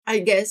I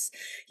guess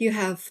you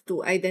have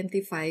to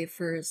identify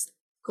first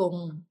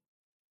kung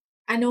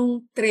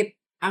anong trip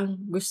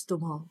ang gusto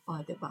mo.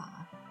 O,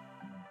 diba?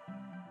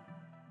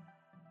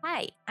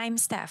 Hi, I'm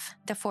Steph,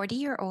 the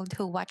 40-year-old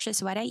who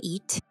watches what I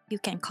eat. You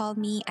can call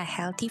me a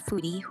healthy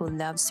foodie who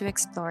loves to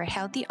explore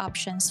healthy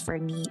options for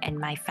me and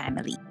my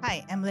family.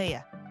 Hi, I'm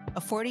Leia, a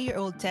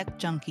 40-year-old tech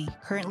junkie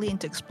currently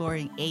into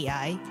exploring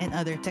AI and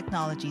other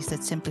technologies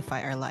that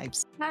simplify our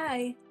lives.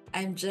 Hi,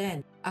 I'm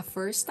Jen, a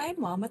first-time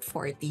mom at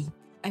 40.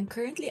 I'm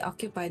currently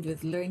occupied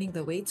with learning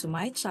the way to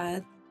my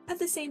child, at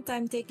the same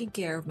time taking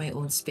care of my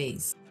own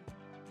space.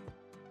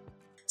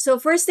 So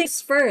first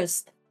things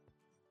first,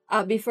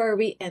 before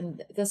we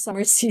end the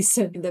summer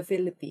season in the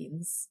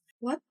Philippines,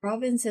 what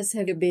provinces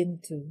have you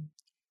been to?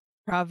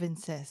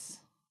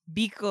 Provinces.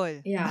 Bicol.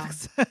 Yeah.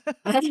 Max.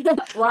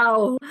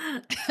 Wow.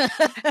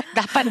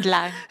 Dapat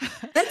lang.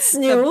 That's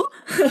new.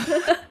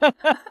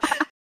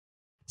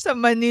 Sa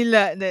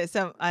Manila,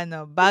 sa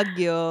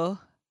Baguio,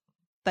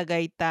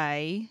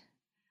 Tagaytay,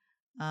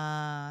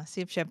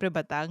 syempre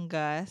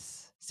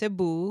Batangas,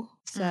 Cebu,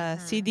 sa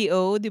Mhm.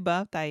 CDO, di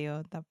ba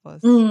tayo? Tapos,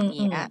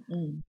 Yeah.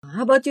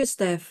 How about you,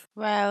 Steph?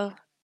 Well,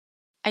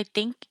 I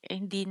think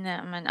hindi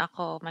naman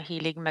ako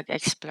mahilig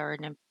mag-explore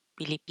ng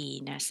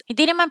Pilipinas.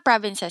 Hindi naman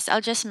provinces.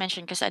 I'll just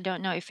mention because I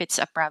don't know if it's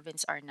a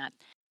province or not.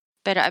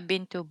 Pero I've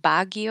been to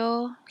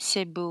Baguio,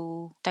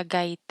 Cebu,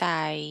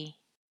 Tagaytay,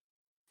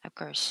 of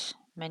course,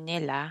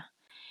 Manila,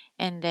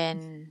 and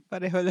then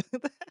pareho lang.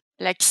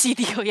 like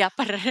CDO, yeah,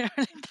 pareho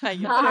lang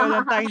tayo. Pareho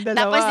lang tayong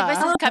Tapos di ba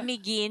dalawa. sa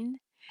Camiguin,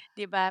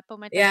 di ba,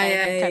 pumunta Yeah, tayo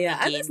yeah, ng yeah, yeah.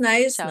 Camiguin. That's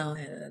nice, So, no?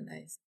 Yeah,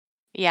 nice.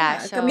 yeah,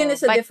 Yeah, so, Camiguin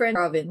is a but different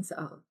province.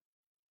 Oh.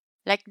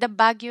 like the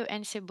Baguio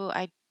and Cebu,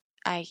 I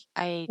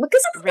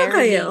Magkasama ba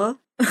kayo?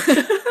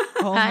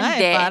 rarely, Oo nga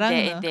hindi, parang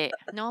hindi, no. hindi.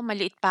 No,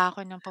 maliit pa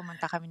ako nung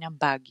pumunta kami ng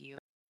Baguio.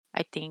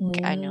 I think,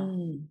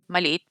 Mm.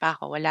 maliit pa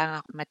ako, wala nga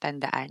akong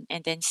matandaan.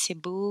 And then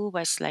Cebu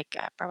was like,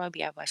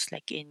 probably I was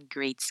like in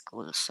grade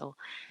school. So,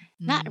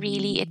 not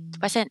really. It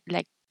wasn't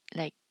like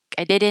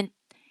I didn't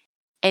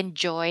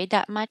enjoy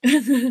that much.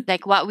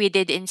 Like what we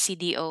did in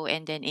CDO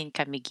and then in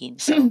Camiguin.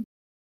 So,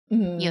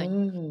 yun.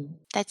 Mm.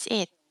 That's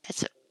it.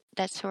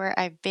 That's where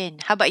I've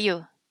been. How about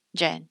you,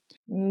 Jen?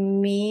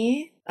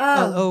 Me?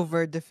 All Oh,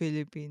 over the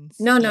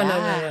Philippines. no.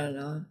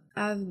 Yeah.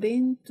 I've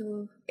been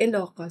to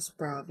Ilocos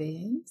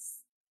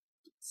province.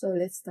 So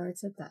let's start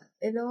sa that.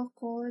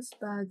 Ilocos,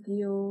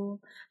 Baguio.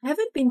 I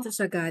haven't been to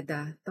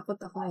Sagada. Takot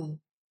ako eh.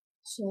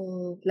 So,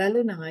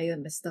 lalo na ngayon,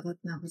 mas takot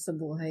na ako sa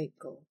buhay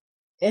ko.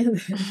 And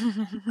then,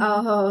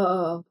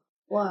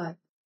 what?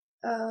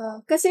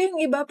 Kasi yung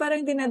iba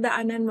parang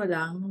dinadaanan mo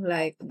lang,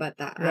 like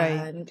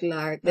Bataan,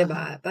 Clark,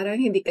 diba? Parang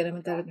hindi ka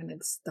naman talaga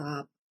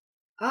nag-stop.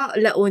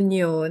 La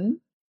Union.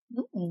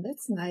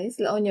 That's nice.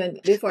 La Union.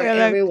 Before Kaya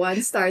lang,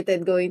 everyone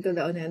started going to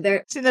La Union.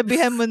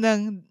 sinabihan mo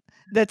ng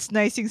that's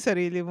nice yung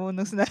sarili mo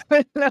nung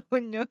sinabi La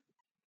Union.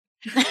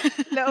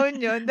 La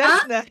Union,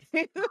 that's nice.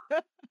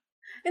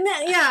 And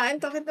then, yeah, I'm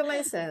talking to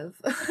myself.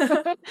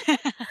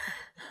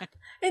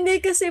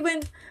 Hindi, kasi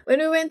when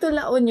we went to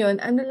La Union,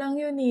 ano lang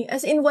yun eh.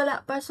 As in,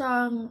 wala pa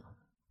siyang,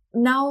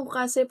 now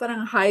kasi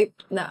parang hype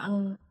na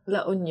ang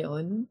La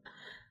Union.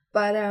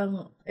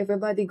 Parang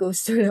everybody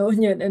goes to La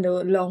Union,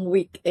 long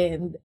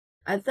weekend.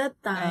 At that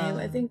time,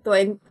 I think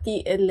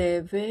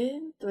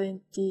 2011,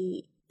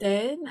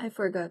 2010, I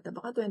forgot.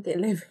 Baka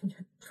 2011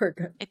 yun.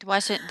 Forgot. It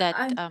wasn't that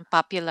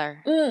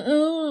popular.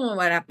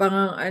 Wala pa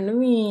nga,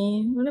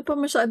 wala pa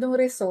masyadong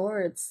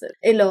resorts.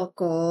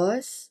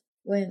 Ilocos,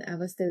 when I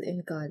was still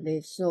in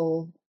college.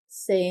 So,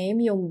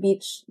 same, yung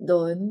beach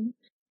doon,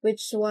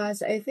 which was,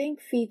 I think,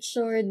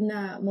 featured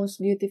na most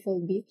beautiful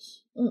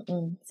beach.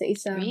 Sa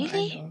isang,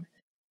 Really?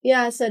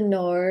 Yeah, sa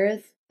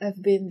north. I've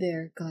been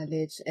there,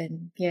 college,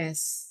 and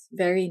yes,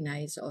 very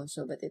nice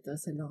also, but it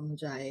was a long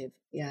drive.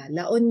 Yeah,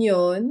 La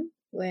Union,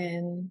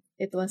 when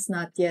it was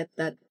not yet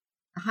that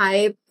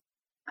hype,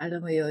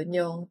 alam mo yun,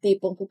 yung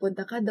tipong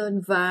pupunta ka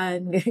doon,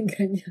 van,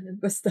 ganyan,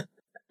 basta.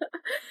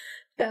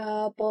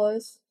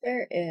 Tapos,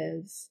 where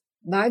else?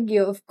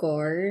 Baguio, of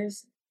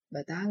course.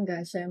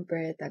 Batangas,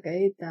 syempre,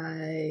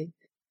 Tagaytay.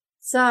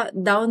 Sa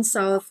down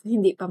south,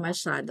 hindi pa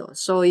masyado.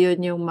 So,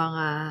 yun yung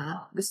mga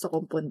gusto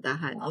kong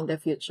puntahan in the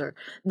future.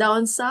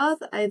 Down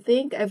south, I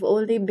think I've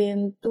only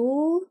been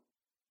to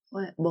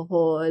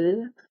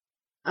Bohol,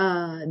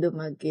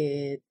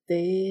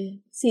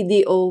 Dumaguete,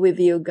 CDO with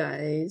you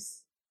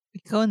guys.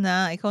 Ikaw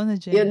na,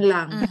 Jen. Yun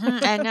lang.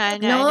 I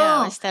know.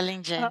 I was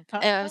telling Jen.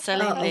 I was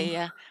telling Oo.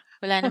 Leia.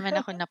 Wala naman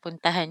ako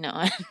napuntahan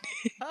noon.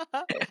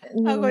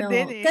 Ako No.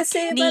 din eh.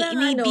 Kasi parang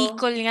Ni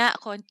Bicol nga,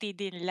 konti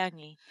din lang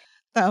eh.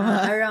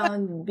 Tama.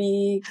 Around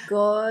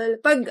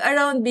Bicol. Pag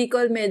around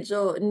Bicol,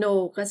 medyo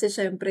no. Kasi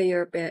syempre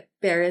your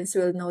parents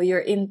will know you're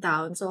in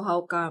town. So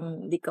how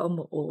come di ka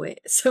umuwi?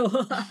 So,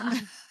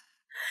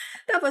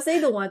 tapos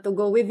they don't want to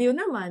go with you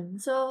naman.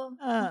 So,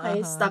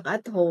 okay, stuck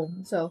at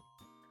home. So,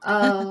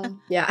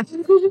 yeah.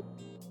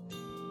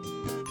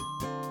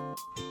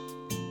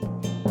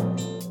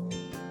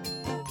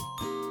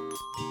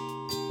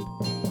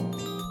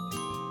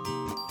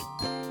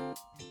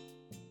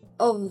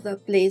 of the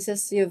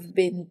places you've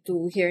been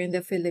to here in the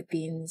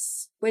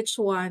Philippines,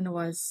 which one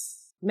was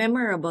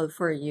memorable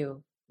for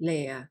you,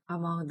 Leia,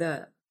 among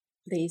the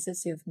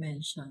places you've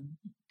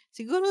mentioned?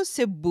 Siguro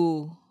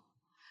Cebu.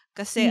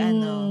 Kasi I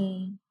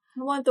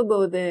want to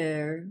go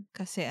there.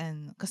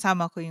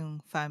 kasama ko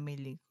yung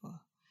family ko.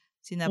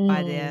 Sina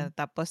Mm.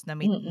 tapos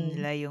na-meet Mm.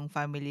 nila yung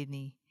family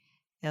ni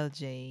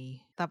LJ.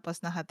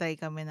 Tapos nakatry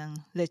kami ng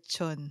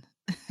lechon.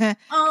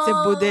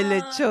 Cebu de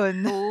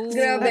lechon.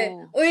 Grabe.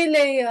 Oh. Uy,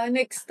 Leia,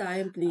 next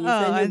time, please,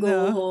 when you go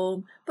ano, home,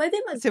 pwede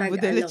Cebu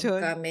de magtag-along lechon.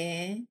 kami.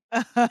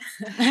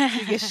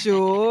 Sige,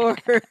 sure.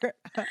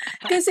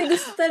 Kasi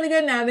gusto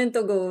talaga namin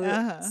to go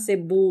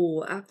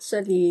Cebu.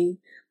 Actually,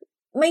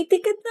 may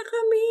ticket na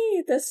kami.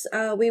 Tapos,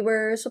 we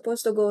were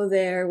supposed to go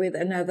there with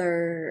another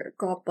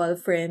couple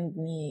friend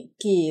ni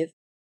Keith.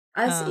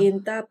 As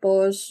in,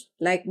 tapos,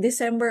 like,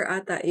 December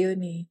ata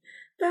yun eh.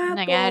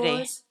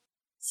 Nangyari? Tapos,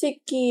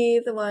 si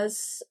Keith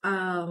was,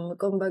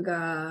 kumbaga,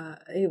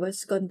 he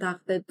was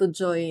contacted to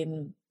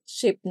join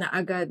ship na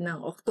agad ng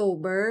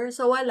October.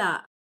 So,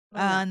 wala.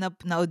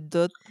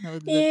 Naudlot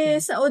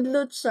Yes,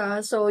 naudlot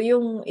siya. So,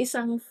 yung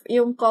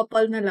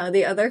couple na lang,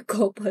 the other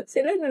couple,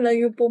 sila na lang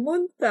yung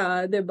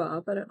pumunta, 'di ba?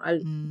 Parang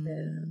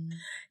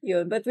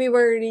yun. But we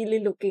were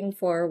really looking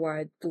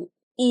forward to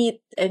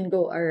eat and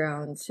go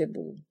around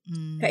Cebu.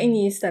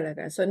 Kainis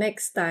talaga. So,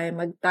 next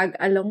time,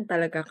 magtag-along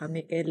talaga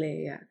kami kay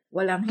Leia.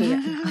 Walang hiya.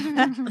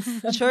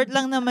 Short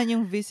lang naman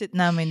yung visit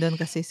namin doon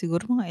kasi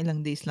siguro mga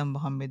ilang days lang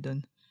ba kami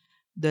doon.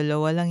 2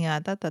 lang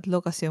yata, 3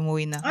 kasi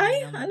umuwi na kami Ay,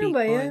 ng ano ba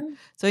Bicol. yan?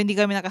 So, hindi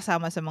kami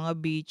nakasama sa mga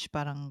beach,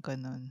 parang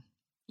ganun.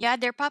 Yeah,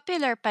 they're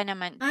popular pa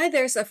naman. Ay,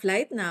 there's a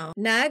flight now.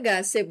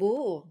 Naga,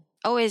 Cebu.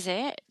 Oh, is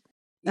it?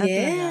 Talaga?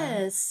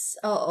 Yes.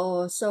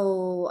 Oo. So,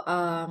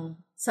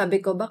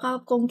 sabi ko,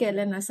 baka kung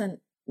kailan nasa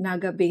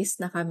Naga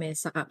base na kami,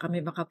 saka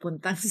kami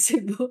makapuntang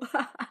Cebu.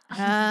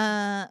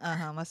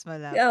 Mas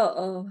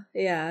Oo.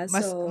 Yeah.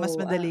 mas So,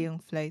 madali yung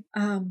flight.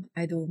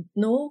 I don't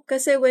know.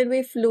 Kasi when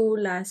we flew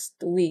last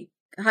week,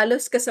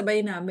 halos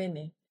kasabay namin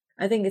eh.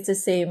 I think it's the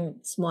same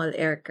small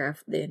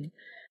aircraft din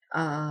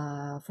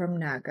from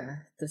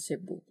Naga to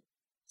Cebu.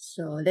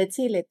 So, let's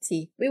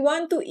see. We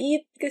want to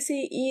eat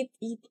kasi eat.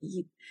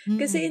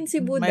 Kasi in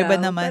Cebu May iba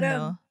daw, naman,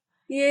 parang, no?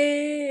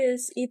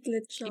 yes, eat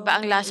Iba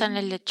ang lasa lechon.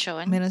 ng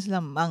lechon? Meron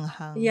silang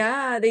manghang.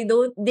 Yeah, they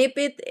don't dip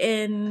it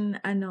in,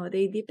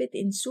 they dip it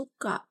in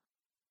suka.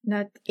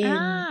 Not in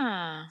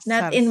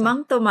Sarsa.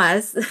 Mang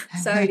Tomas.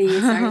 Sorry,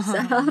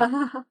 sarsa.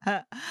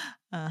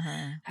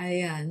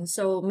 Ayan.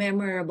 So,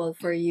 memorable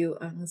for you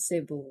ang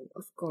Cebu,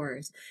 of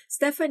course.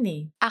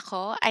 Stephanie?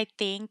 Ako, I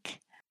think,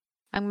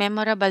 ang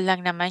memorable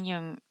lang naman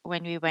yung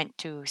when we went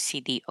to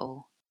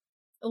CDO.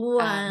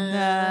 Wow.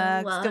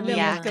 Wow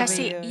Yeah, Kami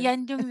kasi naman. yun. yan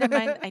yung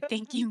naman, I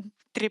think, yung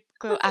trip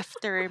ko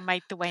after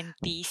my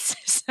 20s.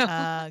 So,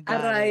 Got it.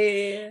 Aray.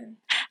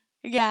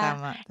 yeah.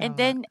 Tama.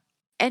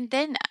 And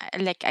then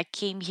like I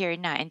came here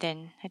na, and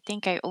then I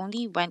think I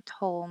only went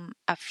home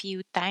a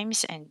few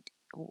times, and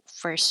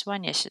first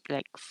one is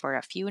like for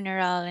a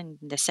funeral,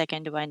 and the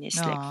second one is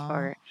like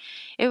Aw.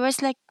 it was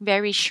like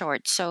very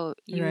short, so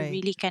you Right.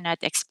 really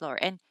cannot explore.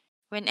 And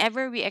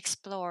whenever we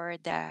explore,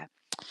 the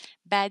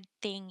bad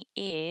thing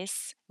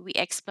is we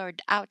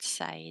explored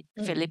outside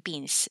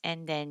Philippines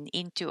and then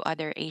into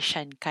other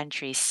Asian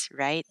countries,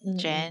 right,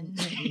 Jen?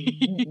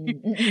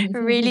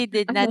 Really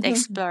did not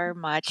explore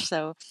much,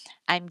 so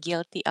I'm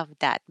guilty of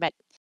that. But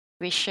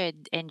we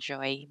should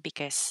enjoy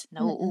because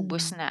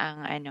nauubos na ang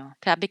ano.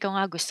 Sabi ko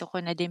nga gusto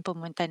ko na din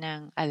pumunta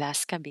ng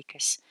Alaska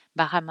because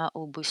baka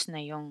maubos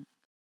na yung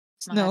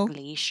mga Snow?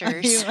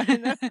 glaciers. Yung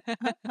ano?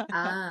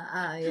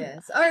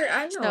 Yes. Or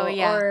So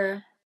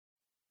yeah,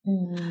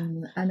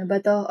 ano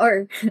ba 'to?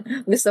 Or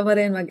gusto mo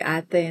rin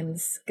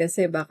mag-Athens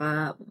kasi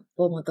baka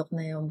pumutok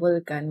na yung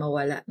vulkan,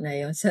 mawala na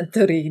yung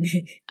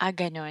Santorini.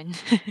 ganon.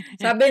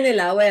 Sabi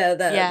nila, well,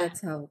 Yeah.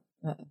 that's how.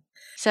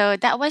 So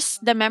that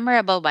was the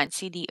memorable one,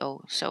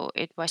 CDO. So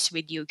it was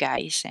with you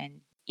guys,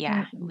 and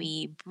yeah,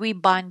 Mm. we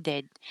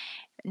bonded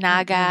Mm.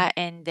 Naga,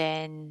 and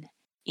then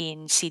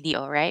in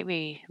CDO, right?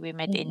 We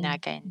met in Mm.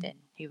 Naga and then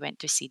we went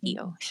to Mm.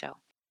 CDO. So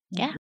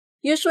yeah.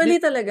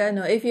 Usually talaga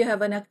 'no, if you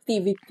have an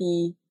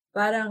activity,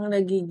 parang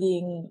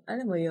nagiging,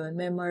 alam mo yun,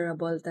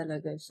 memorable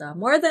talaga siya.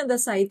 More than the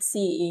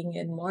sightseeing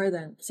and more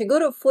than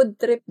siguro food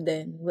trip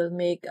din will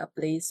make a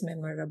place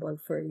memorable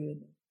for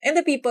you. And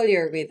the people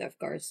you're with, of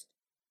course.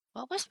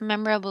 What was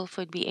memorable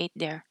food we ate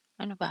there?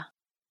 Ano ba?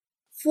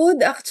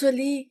 Food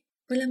actually,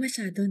 wala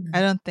masyado 'no?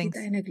 I don't Hindi think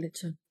tayo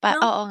naglechon.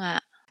 Oo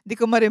nga. Di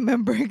ko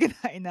ma-remember yung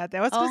kinain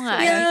natin. I was Oo just nga.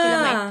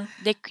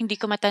 like, Hindi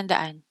ko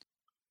matandaan.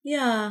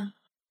 Yeah.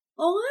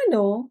 Oo nga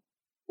 'no?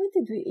 What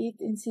did we eat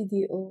in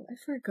CDO? I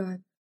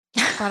forgot.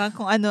 parang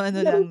kung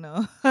ano-ano lang,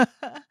 no?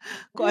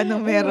 Kung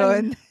anong Oo nga.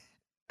 meron.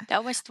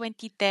 That was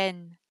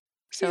 2010.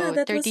 Yeah, So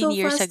that was 13 so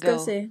years fast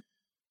ago. kasi.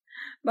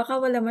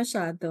 Baka wala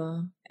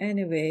masyado.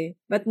 Anyway,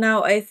 but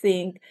now I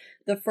think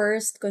the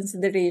first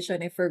consideration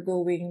if we're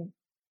going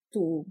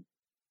to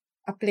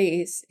a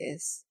place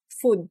is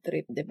food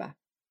trip, 'di ba?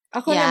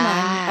 Ako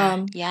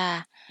naman,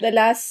 Yeah. the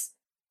last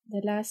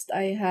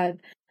I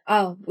had,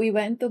 We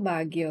went to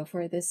Baguio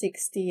for the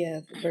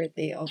 60th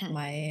birthday of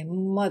my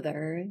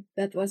mother.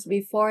 That was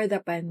before the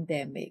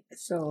pandemic.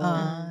 So,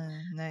 or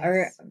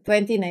Nice.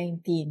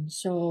 2019.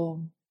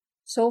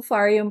 So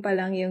far yung pa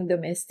lang yung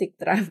domestic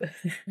travel.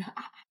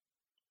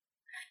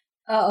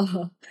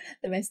 Oo,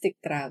 domestic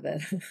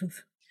travel.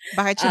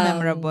 Bakit siya Um,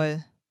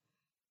 memorable?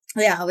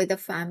 yeah, with the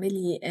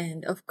family.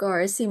 And of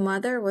course, si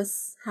mother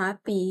was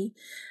happy.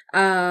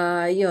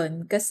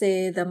 Yun,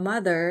 kasi the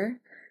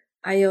mother,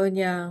 ayaw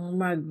niyang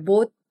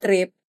mag-boat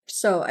trip.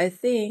 So, I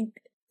think,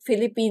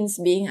 Philippines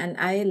being an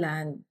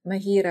island,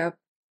 mahirap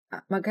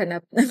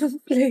maghanap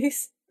ng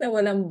place na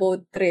walang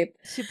boat trip.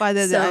 Si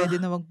Father So, ayaw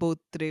din na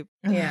mag-boat trip.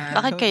 I yeah,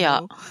 Bakit don't kaya?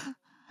 know.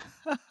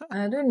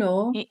 I don't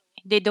know.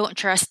 They don't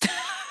trust.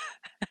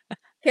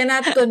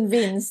 Cannot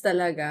convince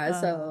talaga.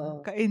 So,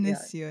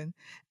 Kainis yun. yun.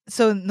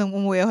 So, nung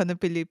umuwi ako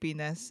ng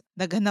Pilipinas,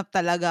 naghanap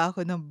talaga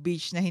ako ng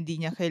beach na hindi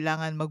niya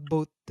kailangan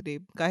mag-boat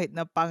trip kahit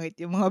na pangit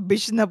yung mga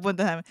beach na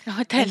punta namin. Oh,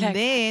 And talaga.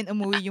 then,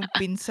 umuwi yung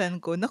pinsan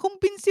ko,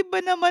 nakumbinsi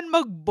ba naman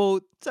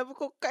mag-boat? Sabi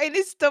ko,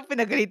 kainis to,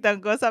 pinagalitan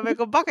ko. Sabi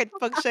ko, bakit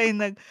pag siya yung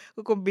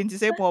nagkukumbinsi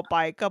sa'yo,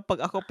 pumapayag ka,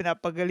 pag ako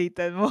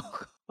pinapagalitan mo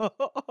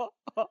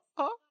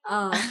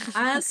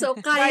So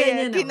kaya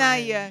niya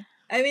kinaya.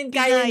 naman. I mean,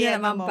 kaya niya Kinaya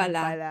naman naman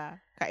pala. pala.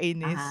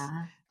 Kainis.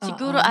 Oo.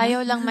 Siguro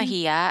ayaw lang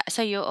mahiya.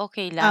 Sa'yo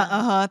okay lang.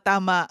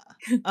 Tama.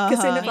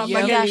 Kasi May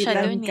hiya siya Siyempre, napapagalitan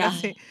dun, ka.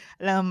 kasi eh.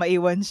 alam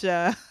maiwan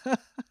siya.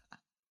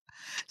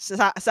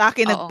 Sa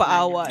akin Oo nga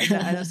nagpaawa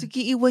naman. na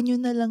 "Sige iwan niyo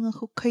na lang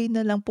ako, kayo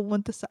na lang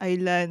pumunta sa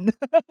island."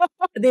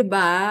 'Di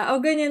ba?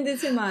 Ganyan din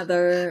si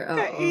mother. Oo,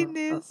 oo.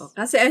 Kainis.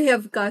 Kasi I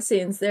have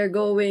cousins, they're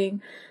going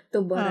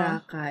to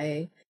Ah.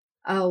 Boracay,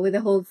 with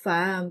the whole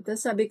fam. Tapos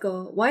sabi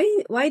ko,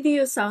 "Why do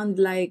you sound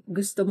like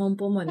gusto mong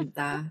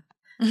pumunta?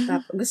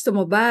 Gusto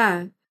mo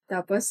ba?"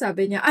 Tapos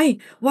sabi niya,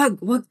 "Ay,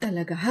 wag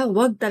talaga ha,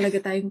 wag talaga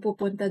tayong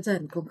pupunta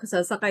diyan kung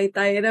sasakay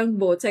tayo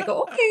ng boat." Sabi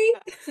ko, "Okay."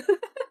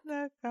 'Di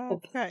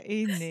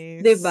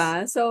Nakakainis.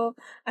 ba? So,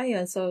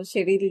 ayun. So,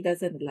 she really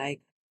doesn't like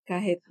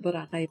kahit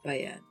Boracay pa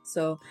yan.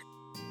 So,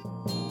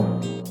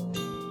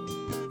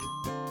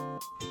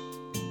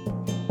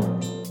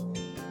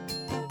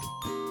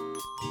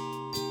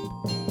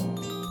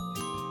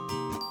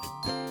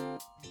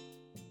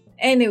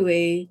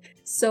 anyway,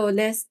 so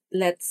let's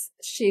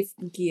shift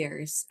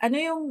gears. Ano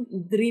yung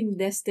dream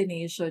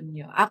destination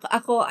nyo?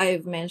 Ako,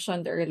 I've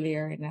mentioned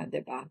earlier na,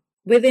 'di ba?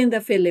 Within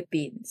the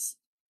Philippines.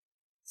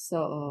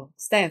 So,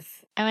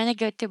 Steph. I wanna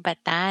go to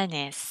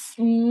Batanes.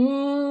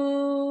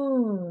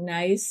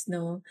 Nice,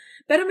 no?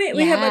 Pero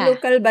we have a Yeah.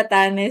 local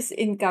Batanes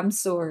in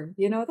Camsur.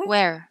 You know that?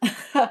 Where?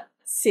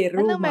 Si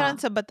Anong meron Ruma.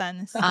 sa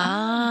Batanes?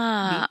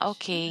 Beach?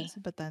 Okay. Sa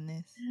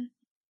Batanes?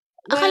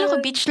 Akala ko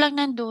Well, beach lang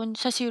nandun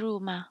sa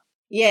Siruma.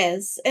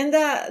 yes. And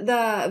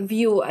the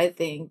view, I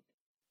think.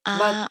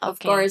 But of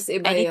Okay. course,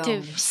 iba I need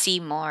to yung see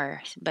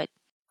more, but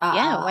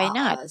yeah, why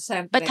not?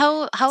 But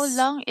syempre. how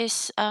long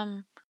is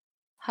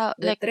how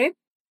The like trip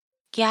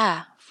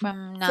yeah,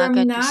 from Naga from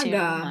to Naga,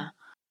 Siruma?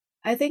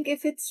 I think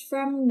if it's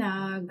from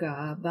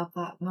Naga,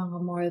 baka mga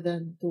more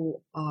than 2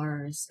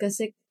 hours.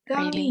 Kasi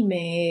Really?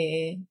 kami,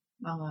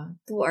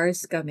 mga 2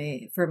 hours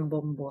kami from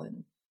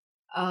Bombon.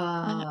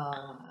 Ano,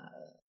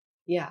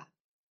 Yeah.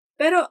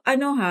 Pero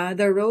ano ha,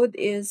 the road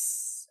is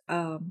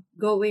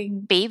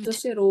going to paved?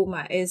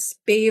 Siruma is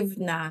paved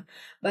na.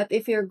 But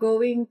if you're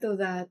going to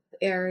that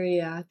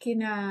area,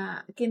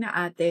 kina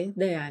Ate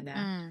Diana,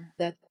 Mm,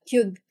 that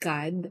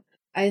Cudcad,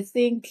 I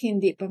think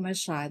hindi pa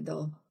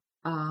masyado.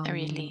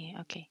 really?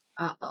 Okay.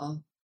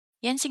 Oo.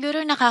 Yan siguro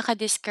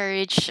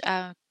nakaka-discourage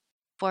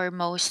for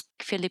most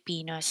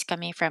Filipinos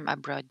coming from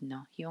abroad,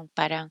 no? Yung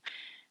parang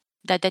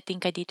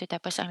dadating ka dito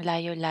tapos ang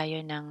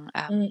layo-layo ng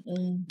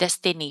Mm.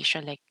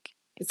 destination, like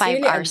It's five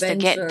really hours to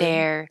get adventure.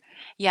 there.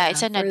 Yeah,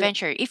 it's Yeah, an for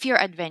adventure if you're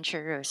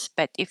adventurous.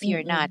 But if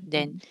you're not,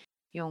 then mm.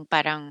 yung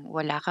parang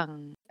wala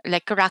kang,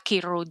 like rocky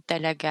road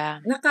talaga.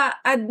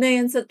 Naka-add na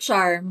 'yan sa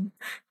charm.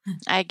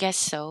 I guess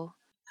so.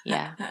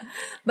 Yeah.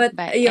 But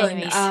But ayun,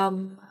 anyways,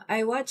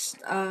 I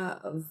watched a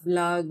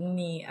vlog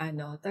ni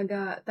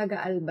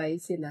taga-Albay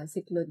sila,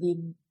 si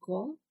Claudine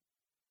ko.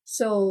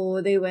 So,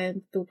 they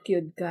went to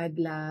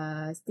Cudcad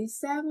last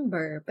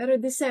December. Pero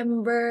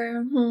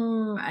December,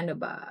 ano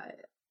ba,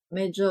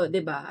 medyo,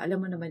 'di ba,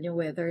 alam mo naman yung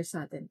weather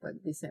sa atin pag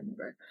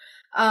December.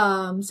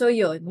 So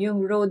yun,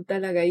 yung road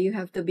talaga, you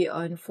have to be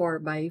on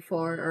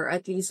 4x4 or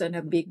at least on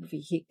a big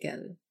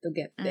vehicle to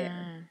get there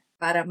mm,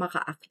 para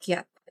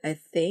makaakyat, I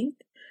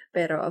think.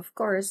 Pero of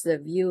course, the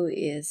view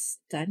is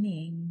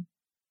stunning.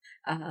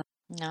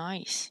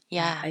 nice.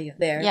 Yeah. Ayun,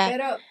 there. Yeah.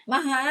 Pero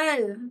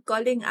mahal.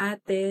 Calling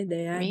Ate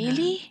Diana,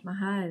 Really?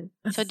 mahal.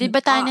 So, di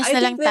Batanes I na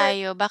think lang that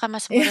tayo. Baka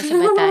mas mura sa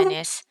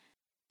Batanes.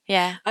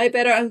 Yeah. ay,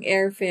 pero ang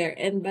airfare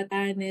and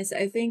Batanes,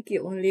 I think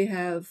you only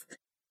have,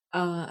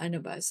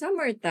 ano ba,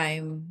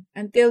 summertime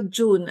until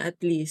June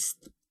at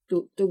least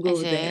to Is go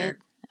it? there.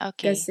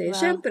 Okay. Kasi Well,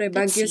 syempre,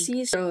 let's Baguio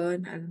see.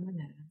 season, alam mo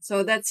na.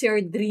 So, that's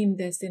your dream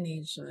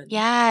destination.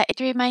 Yeah, it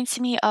reminds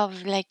me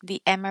of like the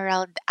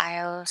Emerald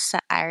Isle sa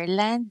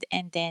Ireland,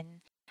 and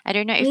then I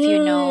don't know if you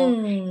know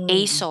Mm.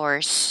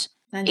 Azores.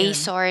 Ano A yun?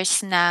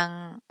 source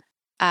ng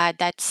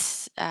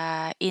that's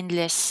in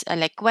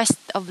like west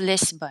of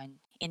Lisbon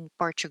in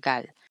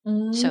Portugal.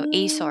 So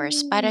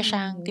Azores, para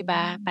siyang, 'di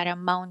ba, Hmm.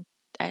 parang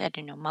I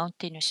don't know,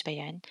 mountainous ba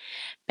 'yan?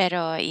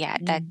 Pero yeah,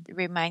 that Hmm.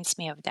 reminds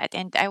me of that.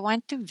 And I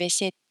want to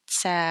visit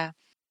sa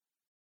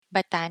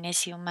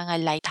Batanes yung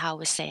mga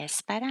lighthouses.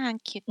 Parang ang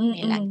cute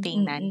nilang Mm,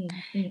 tingnan.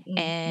 mm, mm,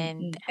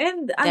 And mm. And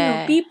ano,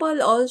 the people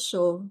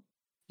also.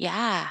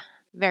 yeah,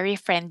 very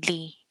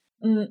friendly.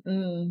 Mm,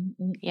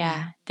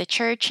 Yeah, mm. the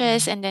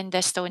churches Yeah. and then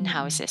the stone Mm.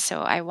 houses.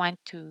 So I want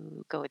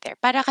to go there.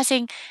 Para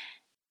kasing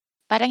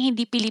parang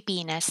hindi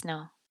Pilipinas,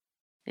 no?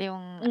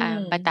 Yung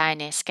Hmm.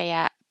 Batanes.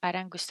 Kaya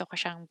parang gusto ko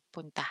siyang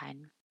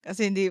puntahan.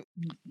 Kasi hindi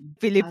Sige,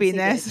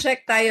 Pilipinas.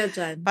 check tayo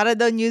diyan. Para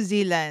daw New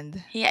Zealand.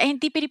 Yeah,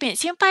 hindi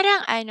Pilipinas. Yung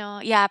parang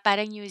yeah,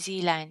 parang New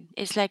Zealand.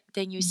 It's like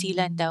the New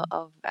Zealand daw Hmm.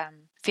 of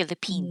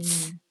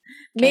Philippines.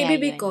 Kaya Maybe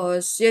yun.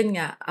 because, yun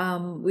nga,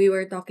 we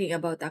were talking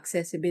about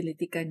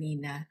accessibility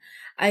kanina.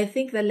 I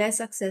think the less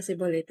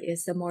accessible it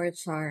is, the more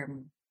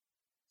charm.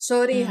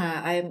 Sorry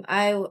ha, Mm.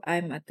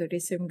 I'm a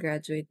tourism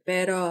graduate,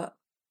 pero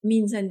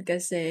minsan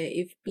kasi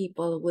if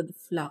people would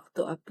flock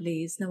to a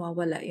place,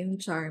 nawawala yung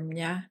charm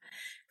niya.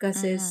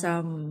 Kasi Mm.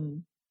 some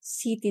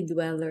city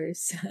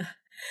dwellers,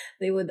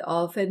 they would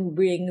often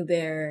bring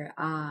their,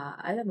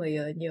 alam mo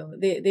yun, yung,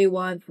 they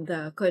want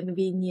the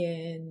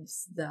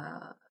convenience,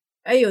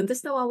 ayun,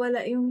 tas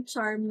nawawala yung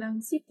charm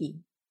ng city.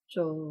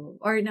 So,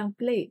 or ng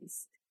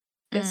place.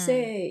 Mm. Kasi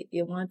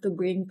you want to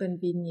bring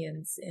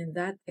convenience in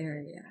that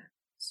area.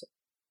 So,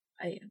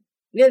 ayan.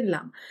 Yun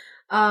lang.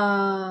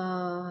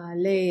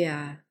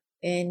 Leia,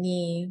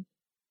 any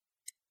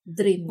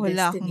dream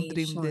Wala akong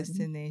dream destination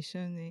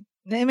destination eh.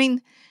 I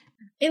mean,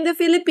 in the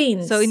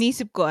so Philippines?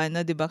 inisip ko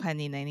 'di ba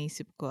kanina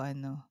inisip ko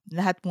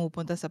lahat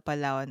pumupunta sa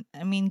Palawan.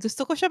 I mean,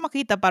 gusto ko siya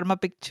makita para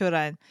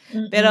mapicturan.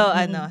 Mm, Pero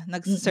mm, mm,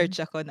 nagse-search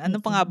ako na ano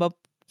pa nga mm. ba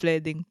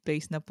puwedeng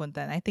place na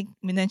puntahan. I think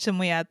minention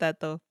mo yata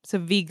 'to, sa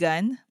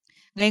vegan.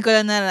 Ngayon ko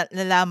lang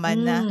nalaman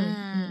na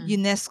Mm.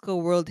 UNESCO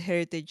World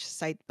Heritage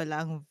Site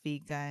pala ang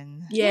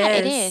vegan. Yeah,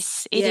 it Yes, is.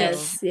 It So is.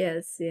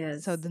 yes,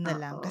 yes, so yes. dun na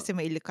lang Oo. kasi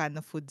may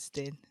Ilocano foods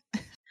din.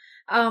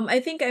 I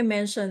think I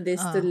mentioned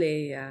this to Oo.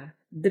 Leia.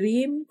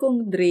 Dream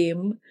kong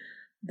dream,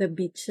 the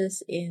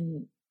beaches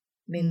in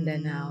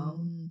Mindanao.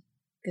 Hmm.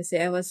 Kasi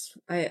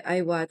I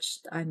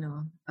watched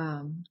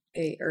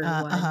kay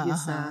Erwan Aha.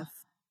 Yusaf,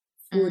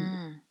 food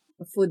Mm.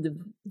 food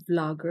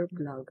vlogger.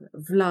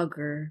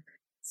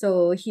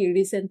 So he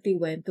recently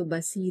went to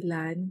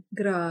Basilan.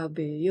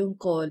 Grabe, yung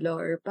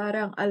color,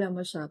 parang alam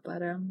mo siya,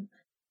 parang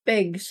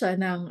peg siya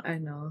ng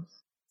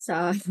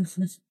sa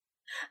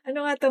ano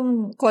nga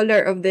tong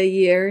color of the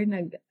year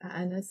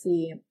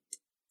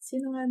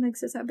sino nga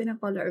nagsasabi ng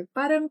color?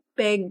 Parang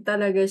peg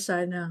talaga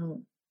siya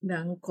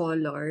ng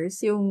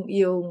colors, yung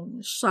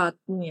shot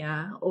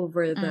niya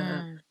over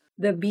Mm.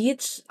 the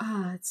beach.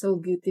 It's so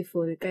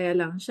beautiful. Kaya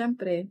lang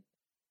syempre,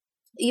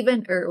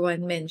 even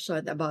Erwan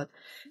mentioned about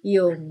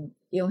yung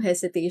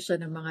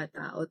hesitation ng mga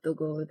tao to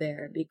go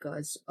there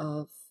because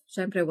of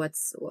syempre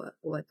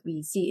what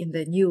we see in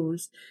the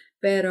news.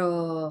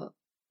 Pero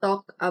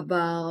talk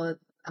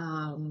about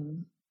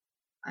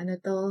ano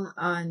 'to,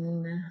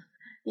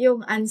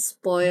 yung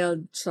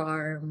unspoiled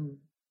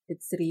charm.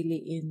 It's really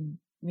in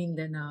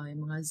Mindanao,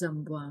 yung mga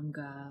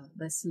Zamboanga,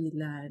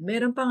 Basilan.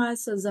 Meron pa nga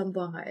sa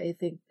Zamboanga, I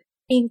think,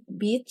 Pink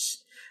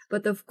Beach.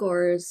 But of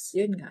course,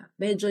 yun nga,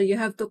 medyo you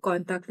have to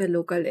contact the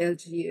local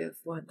LGU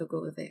if you want to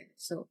go there.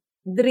 So,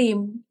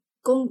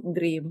 kung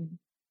dream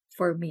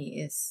for me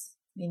is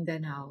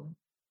Mindanao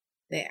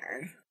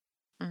there.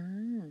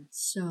 Mm.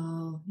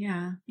 So,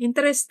 yeah.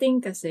 Interesting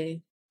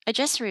kasi. I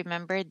just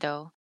remember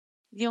though,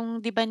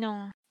 yung 'di ba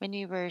nung when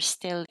we were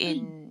still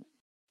in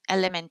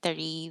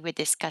elementary, we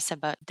discuss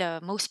about the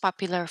most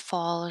popular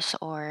falls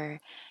or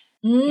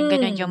yung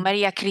gano'n, yung Mm.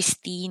 Maria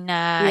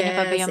Cristina, ano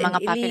pa ba Yes, yung and mga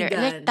popular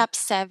like iligan. top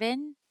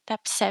 7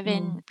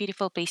 Mm.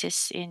 beautiful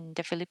places in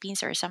the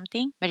Philippines or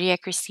something. Maria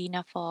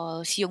Cristina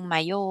Falls, yung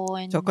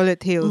Mayon,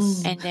 Chocolate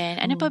Hills. Mm. and then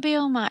ano pa Mm. ba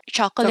yung mga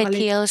Chocolate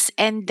Chocolate, Hills,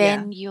 and yeah.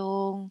 then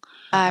yung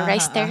Aha,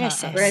 Rice aha,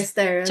 aha. Terraces. Rice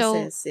So,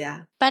 terraces, yeah.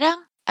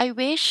 parang I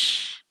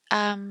wish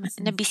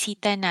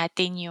nabisita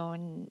natin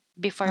yun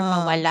before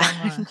mawala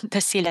Tama. na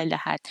sila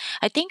lahat.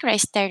 I think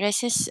Rice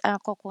Terraces,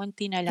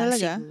 kokonti na lang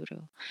Talaga?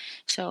 siguro.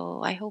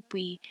 So, I hope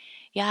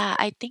yeah,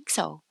 I think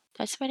so.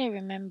 That's what I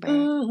remember.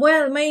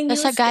 Well, may Sa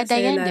news Sagada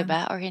kasi yan, 'di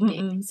ba? Or hindi?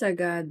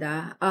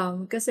 Sagada.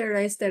 Kasi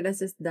rice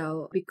terraces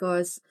daw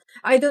because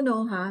I don't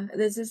know ha,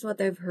 this is what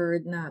I've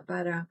heard na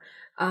parang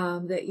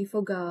the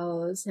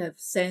Ifogaos have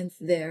sent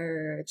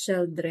their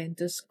children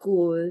to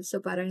school,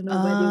 so parang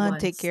nobody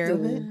Take wants care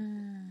of it? to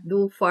Mm.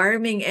 do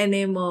farming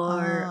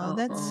anymore. Oh,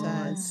 that's Oo.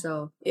 sad. Mm.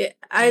 So,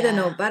 I don't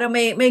know, Yeah. parang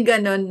may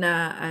gano'n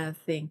na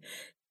thing.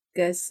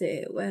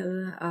 Kasi,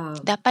 well,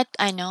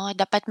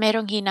 Dapat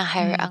merong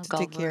hina-hire ang To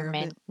take care of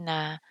it. government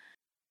na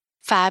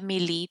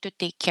family to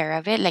take care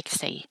of it, like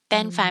say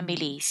 10 mm,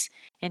 families,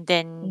 and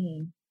then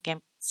mm,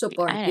 can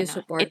support, I you don't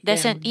know. It support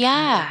doesn't them.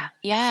 Oo. yeah,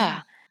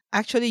 yeah.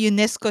 Actually,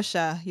 UNESCO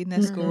siya.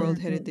 UNESCO World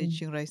Mm, Mm. Heritage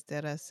mm. yung Rice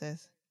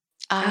Terraces.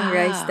 Ang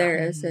rice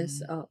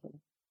terraces, Mhm. oo.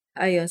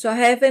 Ayun, so I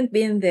haven't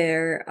been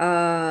there,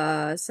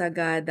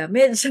 Sagada.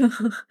 Medyo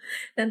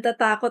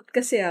natatakot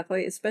kasi ako,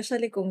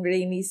 especially kung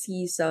rainy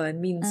season.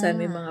 Minsan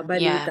may mga Yeah.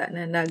 balita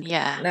na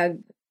Yeah.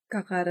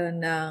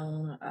 nagkakaroon ng,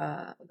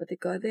 what do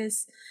you call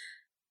this?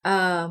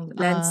 Ah.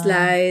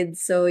 Landslide,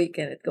 so you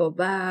cannot go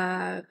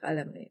back,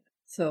 alam mo yun.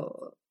 So,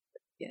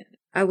 yeah.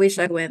 I wish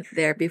I went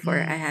there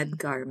before I had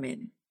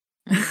Carmen.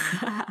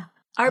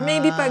 Or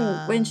maybe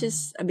when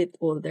she's a bit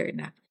older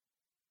na.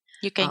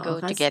 You can Oo,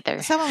 go together.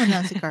 Kasama mo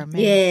lang si Carmen.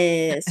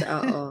 Yes,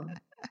 oo.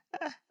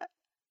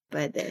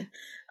 Pwede.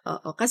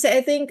 Oo, kasi I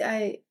think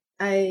I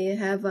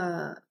have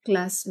a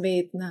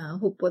classmate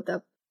na who put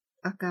up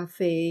a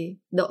cafe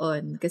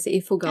doon kasi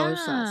Ifugao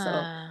siya. So,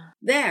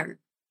 there.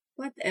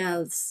 What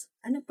else?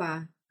 Ano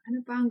pa?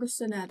 Ano pa ang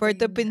gusto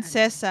Puerto nating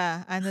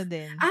Princesa, ano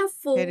din,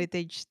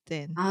 heritage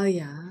din.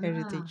 yeah.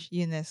 Heritage,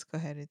 UNESCO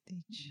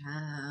heritage.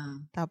 Yeah.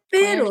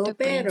 Puerto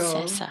Pero,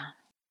 Princesa.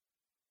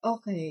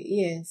 okay,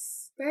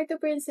 yes. Puerto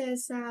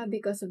Princesa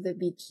because of the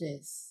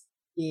beaches.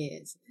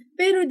 Yes.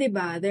 Pero 'di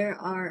ba, there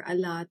are a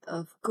lot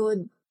of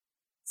good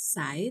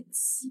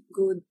sites,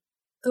 good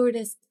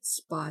tourist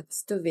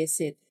spots to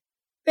visit.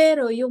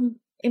 Pero yung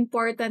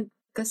important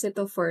kasi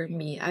to for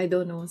me, I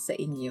don't know sa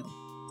inyo.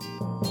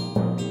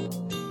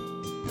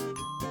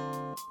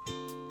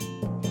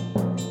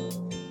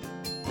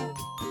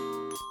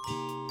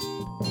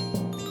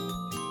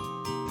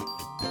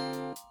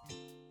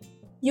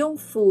 Yung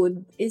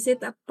food, is it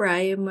a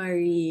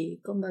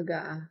primary,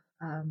 kumbaga,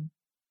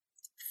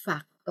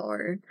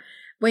 factor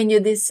when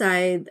you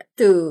decide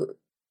to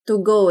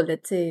go,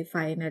 let's say,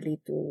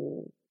 finally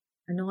to,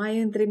 ano nga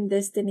yung dream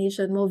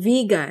destination mo?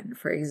 Vegan,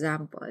 for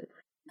example.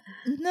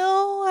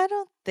 No, I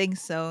don't think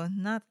so.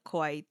 Not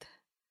quite.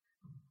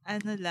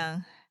 Ano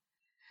lang.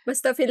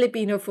 Basta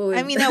Filipino food.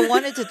 I mean, I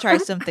wanted to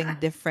try something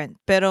different,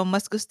 pero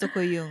mas gusto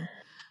ko yung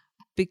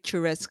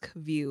picturesque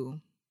view.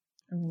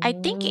 I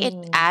think it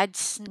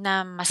adds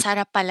na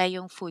masarap pala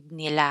yung food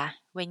nila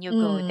when you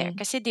go there.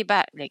 Kasi 'di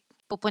ba, like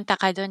pupunta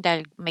ka doon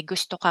dahil may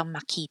gusto kang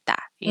makita.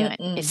 Yun,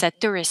 it's a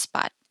tourist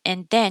spot.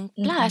 And then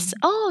plus,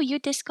 you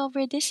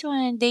discover this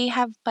one. They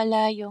have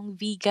pala yung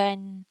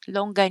vegan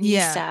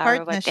longganisa Yeah,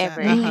 or part na siya.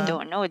 whatever if you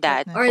don't know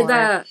that. Part na Or siya.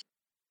 the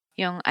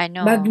Yung ano,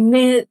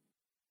 magnet.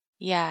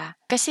 yeah.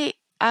 Kasi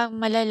ang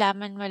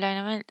malalaman mo lang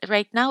naman,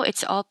 right now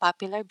it's all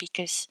popular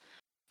because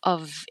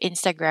of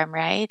Instagram,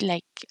 right?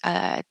 Like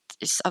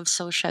it's of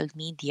social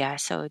media.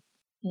 So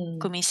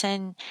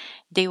kumisan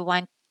they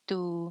want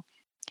to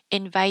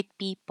invite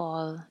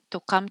people to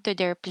come to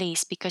their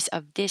place because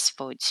of this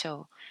food.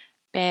 So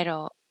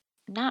pero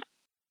not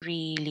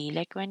really.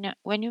 Like when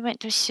we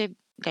went to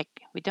like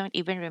we don't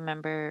even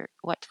remember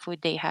what food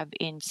they have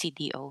in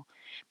CDO.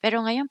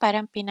 Pero ngayon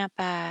parang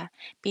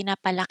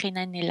pinapalaki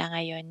na nila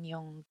ngayon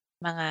yung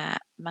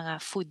mga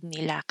food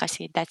nila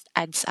kasi that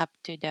adds up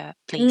to the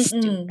place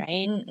too,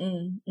 right?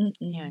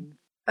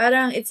 Yun.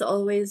 Parang it's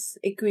always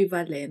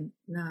equivalent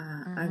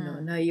na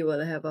na you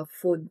will have a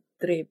food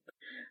trip.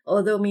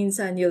 Although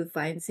minsan you'll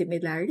find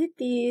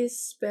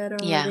similarities, pero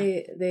Yeah.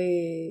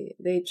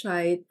 they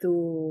try to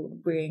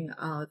bring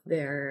out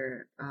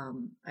their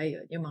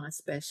ayun, yung mga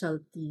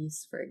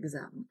specialties, for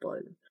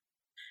example.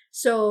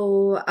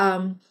 So,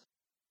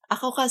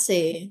 ako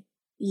kasi,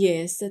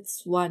 yes,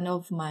 that's one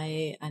of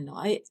my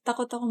ay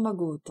takot ako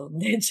magutom.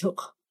 Hindi,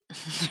 joke.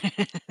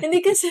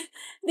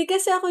 Hindi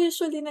kasi ako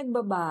usually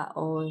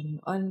nagbabaon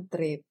on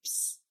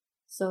trips.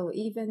 So,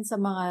 even sa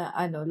mga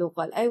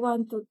local, I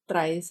want to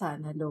try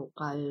sana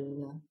local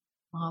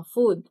mga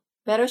food.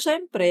 Pero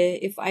syempre,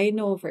 if I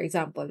know, for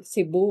example,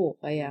 Cebu,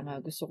 kaya nga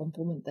gusto kong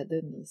pumunta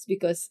dun is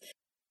because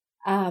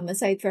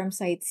aside from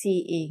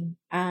sightseeing,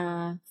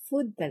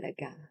 food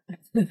talaga.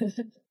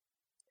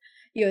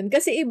 Yun,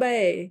 kasi iba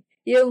eh.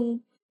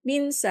 Yung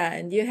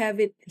minsan, you have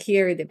it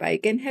here, di ba?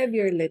 You can have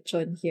your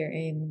lechon here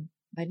in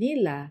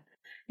Manila.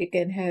 You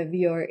can have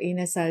your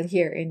inasal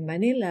here in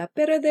Manila.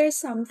 Pero there's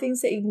something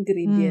sa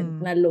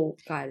ingredient na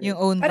local. Yung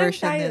own Parang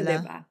version tayo, nila. di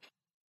ba?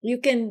 You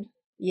can,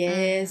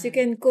 yes, you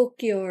can cook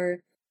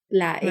your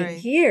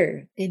laing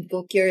here. You can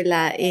cook your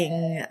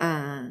laing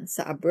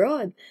sa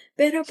abroad.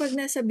 Pero pag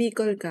nasa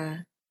Bicol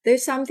ka,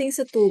 there's something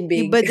sa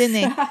tubig. Iba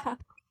din eh.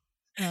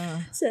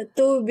 Sa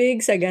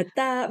tubig, sa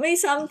gata. May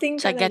something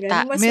Sa talaga gata.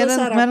 na mas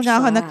masarap Meron nga siya.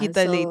 ako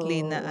nakita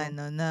lately na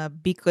na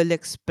Bicol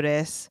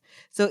Express.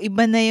 So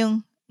iba na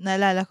yung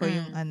naalala ko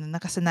yung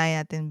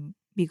nakasanayan natin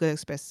Bicol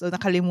Express. So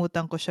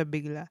nakalimutan ko siya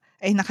bigla.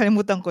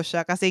 Nakalimutan ko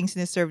siya kasi yung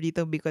siniserve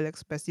dito Bicol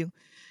Express yung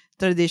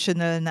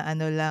traditional na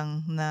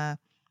lang na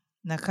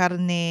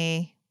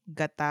karne,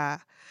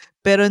 gata.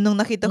 Pero nung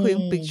nakita ko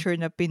yung picture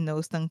na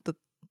pinost ng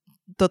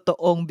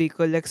totoong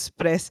Bicol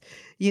Express,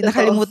 yung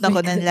nakalimutan ko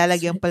na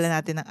nilalagyan pala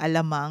natin ng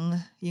alamang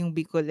yung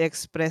Bicol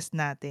Express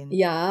natin.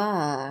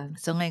 Yeah.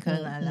 So ngayon ko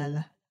na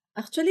naalala.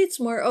 Actually, it's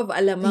more of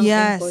alamang and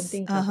Yes.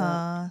 konting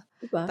kaba.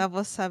 Diba?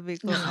 Tapos sabi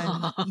ko,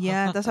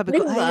 tapos sabi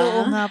ko, Diba?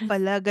 oo nga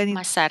pala,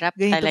 Masarap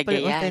ganito talaga pala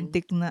yung yan.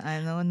 authentic na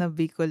na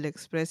Bicol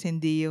Express,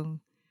 hindi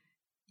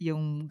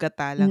yung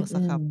gata lang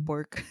saka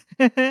pork.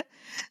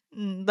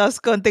 Tapos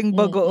konting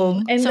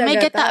bagoong. And So, may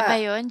gata ba gata.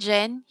 yun,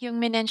 Jen?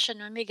 Yung minention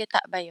mo, may gata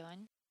ba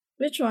yun?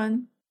 Which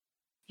one?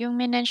 Yung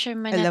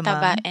minention mo na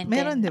taba Alamang? and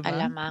Meron, then di ba?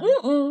 alamang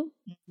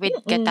with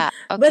Mm-mm. gata.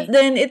 But Okay.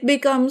 then it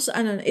becomes,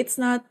 it's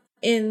not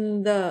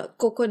in the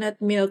coconut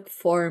milk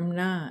form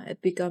na. It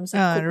becomes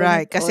a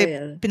Right. coconut Kasi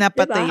oil.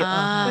 pinapatayo.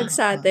 Ah. Pag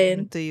sa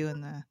atin. Natuyo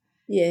na.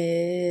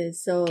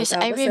 Yes. So, Kasi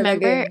I tapos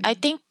remember, nalagay. I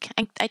think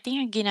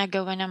ang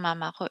ginagawa ng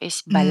mama ko is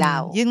Mm,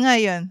 balaw. yun nga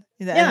yun.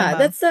 Yung Yeah, alamang.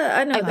 that's the,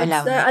 Ay, that's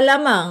balaw. the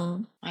alamang.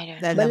 I don't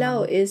know. Balaw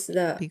Alamang. is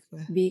the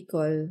Bicol.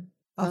 Bicol.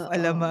 Of Oo,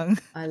 alamang.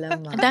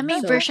 alamang. Ang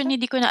daming So, version,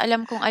 hindi ko na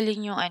alam kung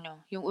alin yung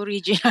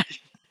original.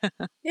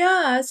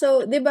 yeah.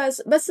 So, di ba,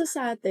 basta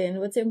sa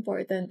atin, what's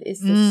important is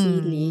the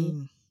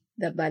sili,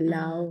 the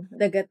balaw,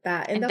 the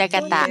gata, and And the the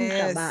gata. konting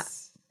taba.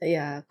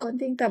 Yeah,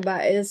 konting taba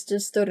is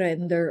just to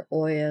render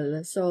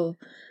oil. So,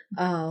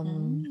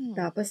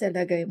 tapos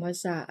ilagay mo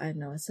sa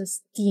sa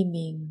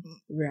steaming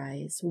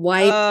rice,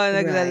 white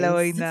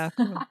Naglalaway rice. na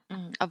ako.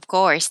 Of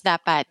course,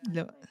 dapat.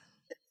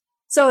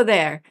 So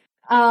there.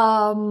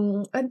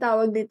 Ang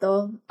tawag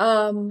dito,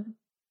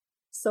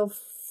 so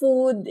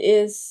food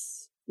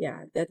is,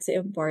 that's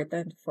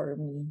important for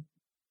me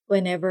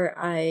whenever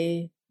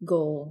I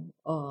go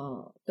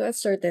to a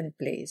certain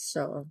place.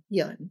 So,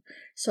 yun.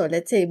 So,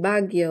 let's say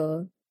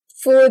Baguio,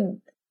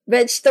 food,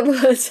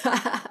 vegetables.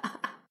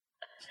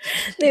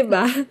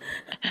 Diba?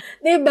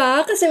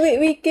 Diba? Kasi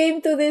we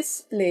came to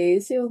this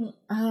place, yung,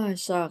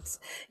 shucks,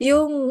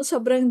 yung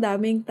sobrang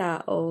daming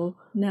tao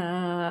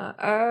na,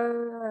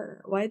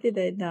 why did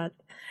I not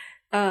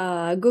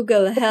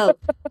Google help?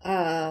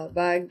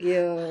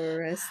 Baguio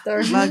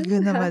restaurant. Baguio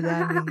na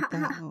madaming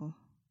tao.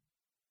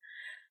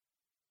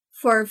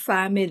 For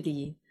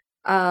family.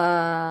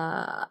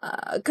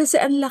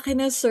 Kasi ang laki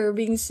na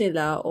serving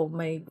sila. Oh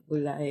my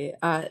gulay.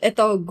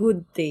 Ito,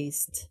 Good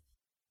Taste.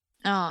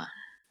 Oh,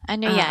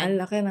 ano Ang yan?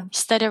 laki na.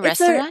 Is that a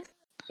restaurant?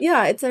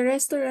 It's a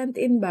restaurant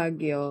in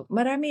Baguio.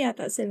 Marami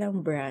yata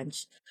silang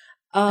branch.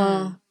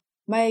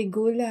 May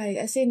gulay.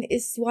 As in,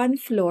 it's one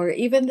floor.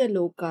 Even the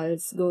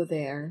locals go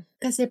there.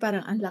 Kasi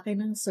parang ang laki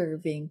ng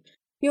serving.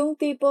 Yung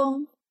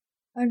tipong,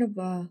 ano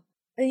ba?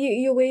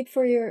 You wait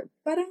for your,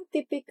 parang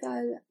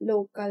typical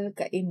local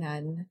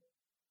kainan.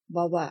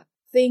 Bawa,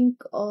 think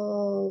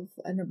of,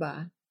 ano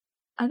ba?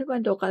 Ano ba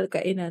local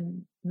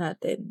kainan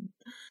natin?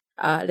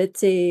 Let's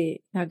say,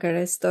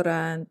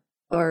 naga-restaurant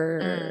or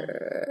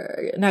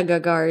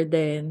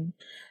naga-garden.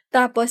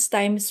 Tapos,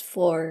 times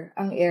 4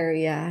 ang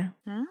area.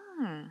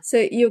 So,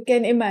 you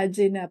can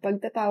imagine na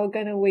pagtatawag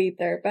ka ng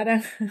waiter,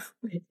 parang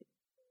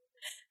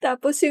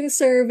tapos yung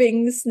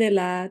servings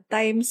nila,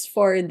 times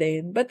 4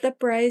 din. But the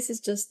price is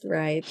just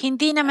right.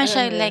 Hindi naman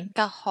siya Alam mo like yun?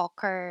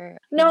 ka-hawker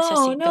din sa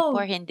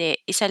Singapore, hindi.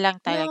 Isa lang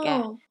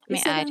talaga,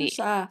 Isa lang may-ari.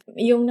 siya.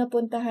 Yung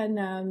napuntahan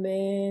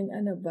namin,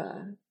 ano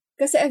ba?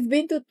 Kasi I've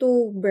been to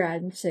 2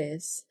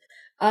 branches.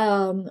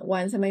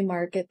 One sa may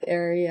market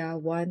area,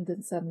 one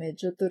dun sa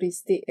medyo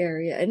touristy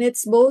area. And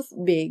it's both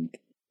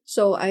big.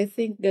 So, I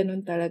think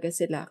ganun talaga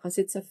sila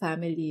kasi it's a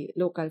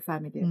local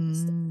family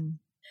restaurant.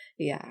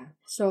 Yeah.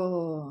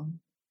 So,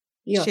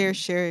 yun.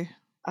 Share.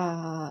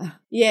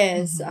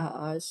 Yes,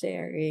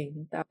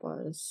 sharing.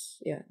 Tapos,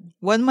 yun.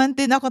 1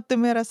 month din ako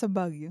tumira sa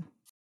Baguio.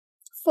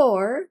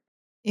 For?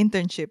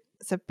 Internship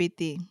sa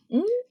PT.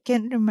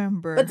 Can't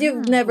remember. But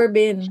you've never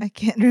been. I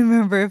can't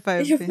remember if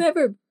I've You've been.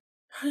 never.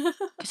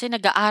 Kasi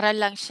nag-aaral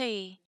lang siya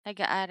eh.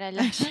 Nag-aaral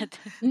lang siya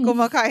dun.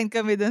 Kumakain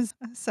kami dun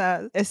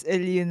sa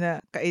SLU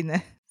na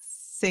kainan.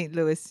 St.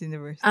 Louis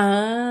University.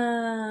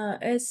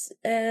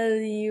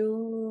 SLU.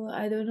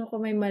 I don't know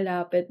kung may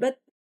malapit. But,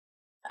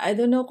 I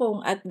don't know kung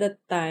at that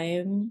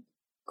time,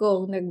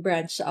 kung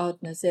nag-branch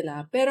out na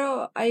sila.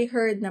 Pero, I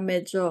heard na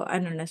medyo,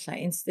 na siya,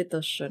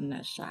 institution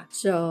na siya.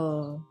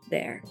 So,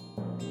 there.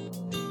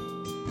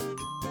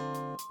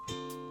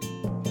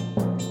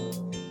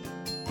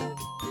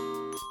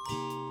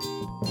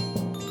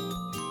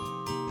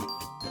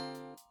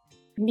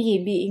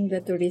 Me being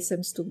the tourism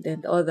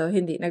student, although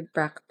hindi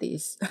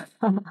nag-practice.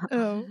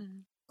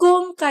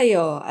 Kung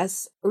kayo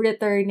as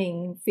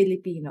returning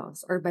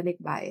Filipinos or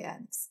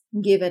balikbayans,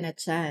 given a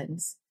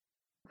chance,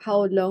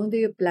 how long do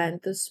you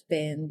plan to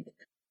spend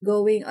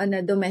going on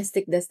a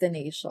domestic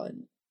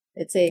destination?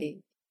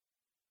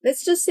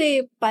 Let's just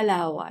say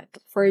Palawan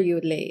for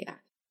you,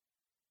 Leia.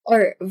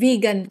 Or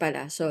vegan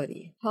pala,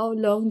 sorry. How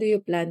long do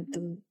you plan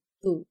to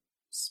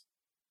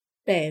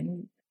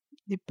spend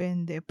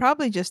Depende.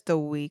 Probably just a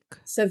week.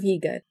 sa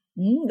vegan?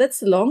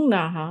 That's long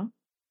na, ha?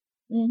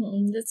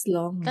 That's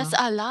long na. That's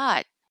a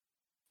lot.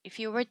 If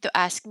you were to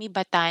ask me,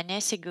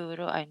 Batanes,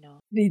 siguro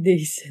 3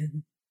 days.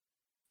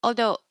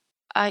 Although,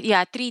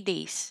 3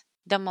 days.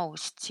 The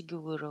most,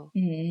 siguro.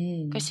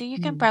 Kasi you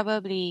can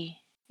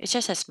probably, it's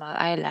just a small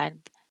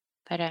island.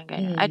 Parang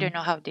gano'n. I don't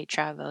know how they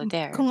travel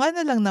there. Kung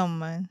ano lang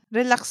naman,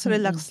 relax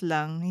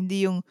lang.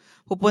 Hindi yung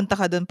pupunta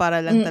ka doon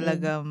para lang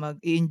talaga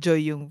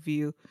mag-enjoy yung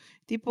view.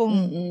 Tipong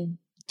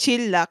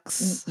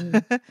chillax.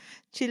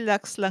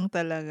 Chillax lang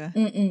talaga.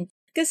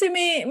 Kasi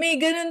may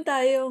ganun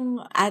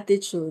tayong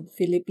attitude,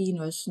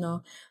 Filipinos,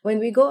 no?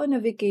 When we go on a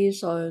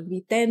vacation,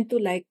 we tend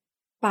to like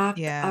pack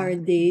our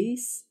Yeah.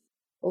 days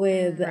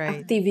with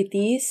Right.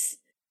 activities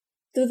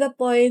to the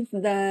point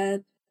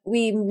that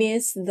we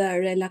miss the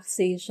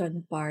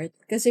relaxation part.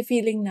 Kasi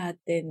feeling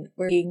natin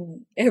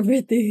working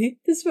every day.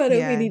 Tapos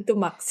parang we Yeah. need to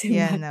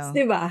Yeah, maximize. no.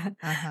 Di ba?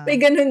 May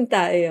Uh-huh. ganun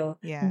tayo.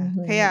 Yeah.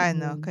 Kaya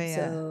So,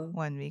 kaya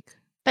 1 week.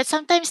 But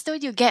sometimes though,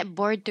 you get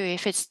bored too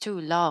if it's too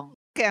long,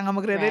 Kaya nga right?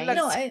 magre-relax.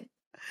 no,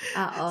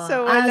 oo.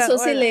 So So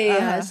si wala,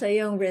 Leia, siya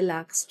yung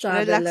relaxed relax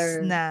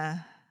traveler. na.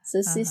 So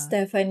si Uh-huh.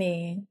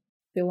 Stephanie,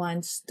 she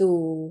wants to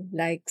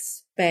like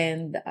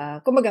spend,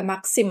 kumbaga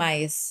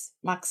maximize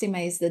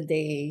the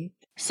day.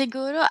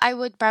 Siguro I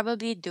would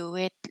probably do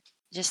it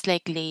just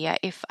like Leia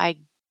if I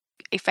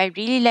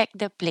really like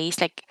the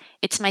place, like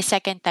it's my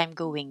second time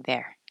going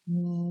there.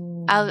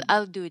 Mm.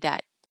 I'll do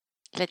that.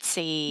 Let's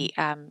say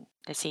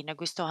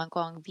nagustuhan ko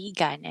ang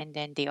vegan and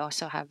then they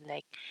also have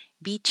like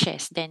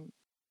beaches, then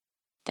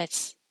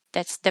that's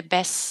the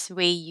best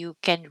way you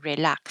can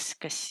relax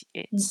because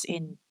it's Mm-mm.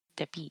 in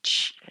the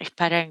beach.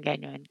 Parang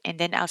ganun. And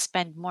then I'll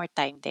spend more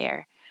time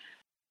there.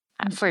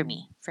 For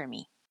Mm-mm.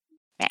 me.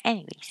 But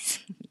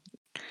anyways.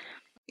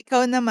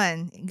 Ikaw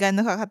naman,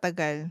 gaano ka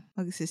katagal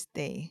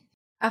magsi-stay?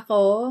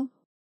 Ako,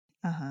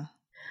 Uh-huh.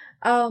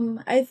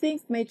 I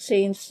think may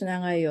change na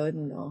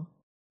ngayon, no?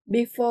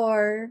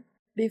 Before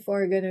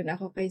ganun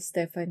ako kay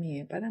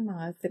Stephanie, parang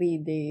mga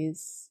 3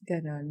 days,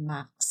 ganun,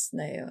 max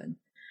na yon.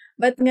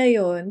 But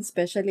ngayon,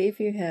 especially if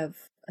you have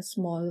a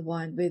small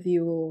one with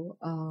you,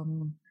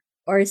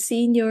 or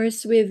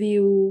seniors with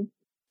you,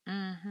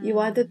 you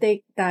want to Mhm.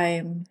 take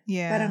time.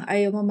 Parang Yeah.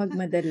 ayaw mo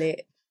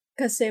magmadali.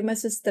 Kasi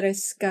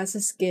stress ka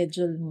sa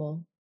schedule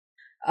mo.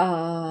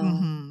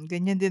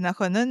 Ganyan din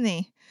ako nun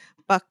eh.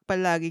 Pack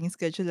palaging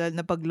schedule lalo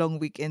na 'pag long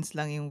weekends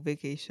lang yung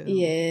vacation mo.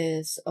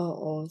 Yes,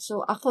 oo.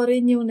 So, ako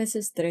rin yung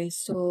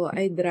nasa-stress. So,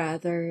 I'd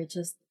rather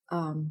just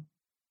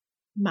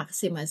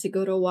maxima.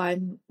 Siguro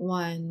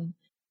one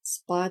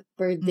spot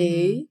per Mhm.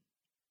 day.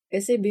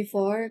 Kasi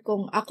before,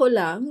 kung ako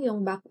lang,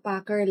 yung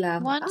backpacker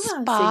lang, One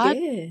spot?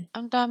 sige.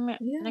 Ang dami.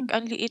 Yeah.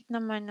 Ang liit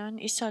naman nun.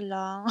 Isa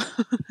lang.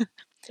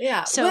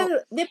 Yeah. So,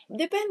 Well,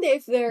 depende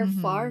if they're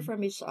far Mhm.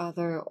 from each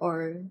other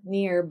or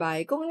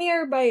nearby. Kung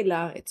nearby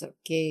lang, it's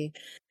okay.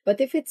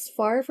 But if it's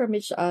far from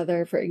each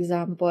other, for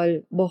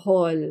example,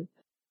 Bohol,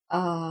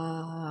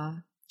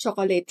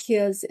 Chocolate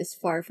Hills is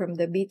far from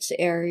the beach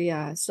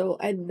area. So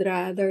I'd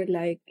rather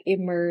like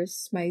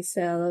immerse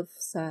myself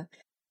sa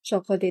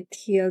Chocolate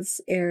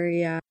Hills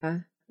area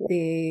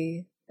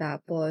day,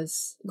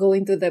 tapos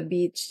going to the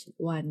beach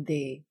one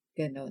day.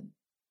 Ganon.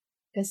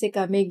 Kasi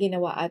kami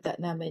ginawa ata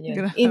namin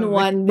yun in Grabe.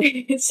 one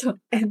day. So,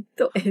 end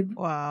to end.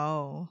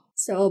 Wow.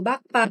 So,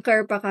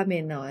 backpacker pa kami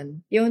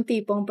noon. Yung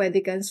tipong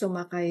pwede kang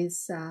sumakay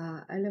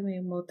sa, alam mo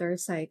yung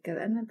motorcycle.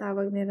 Anong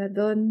tawag nila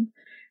doon?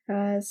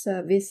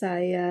 Sa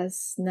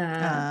Visayas na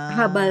Ah.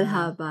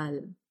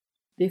 habal-habal.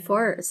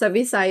 Before, sa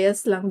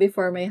Visayas lang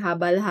before may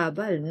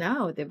habal-habal.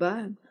 Now, di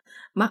ba?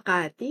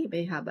 Makati,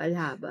 may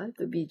habal-habal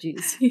to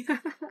BGC.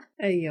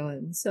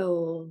 Ayun.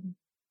 So,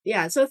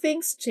 yeah. So,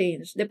 things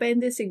change.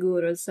 Depende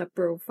siguro sa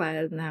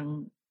profile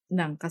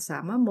ng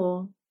kasama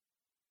mo.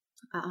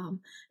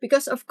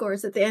 Because of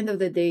course, at the end of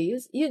the day,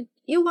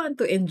 you want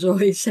to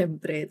enjoy,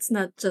 syempre. It's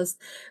not just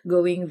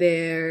going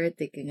there,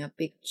 taking a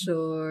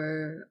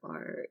picture,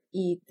 or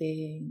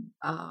eating.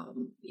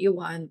 You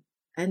want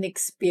an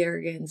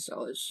experience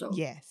also.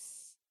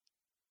 Yes.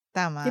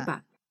 Tama.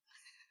 Diba?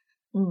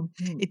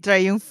 Mhm.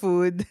 I-try yung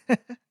food.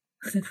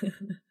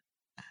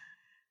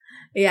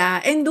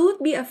 Yeah, and don't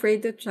be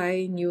afraid to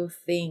try new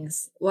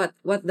things. What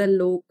the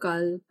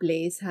local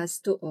place has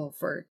to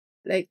offer.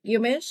 Like you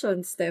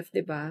mentioned, Steph,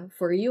 'di ba?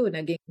 For you,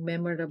 naging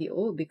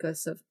memorable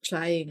because of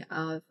trying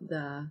out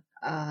the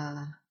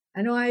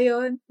ano nga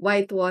yun?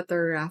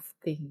 Whitewater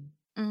rafting,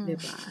 'di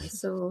mm, ba?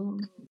 So,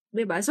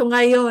 'di ba? So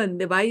ngayon,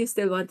 'di ba? You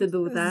still want to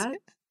do that?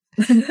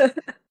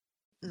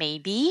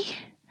 maybe.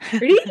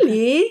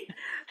 Really?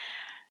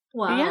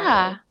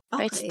 Yeah. Wow.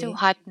 But it's too Okay.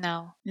 hot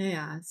now.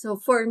 Yeah.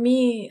 So for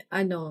me,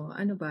 ano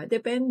ba?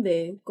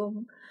 Depende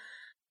kung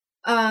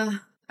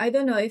I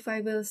don't know if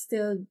I will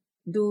still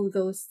do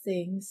those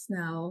things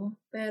now.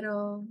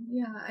 Pero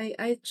yeah,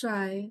 I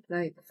try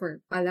like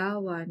for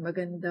Palawan,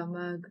 maganda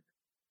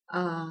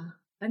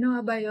ano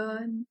nga ba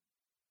 'yon?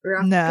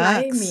 Rock Nax,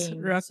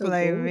 climbing. rock So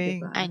go, 'di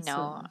climbing. I ba?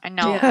 know. So I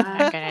know. I'm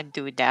not yeah. gonna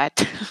do that.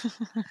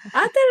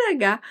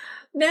 Talaga?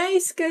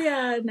 Nice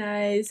kaya,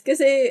 nice.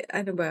 Kasi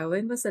ano ba,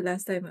 when was the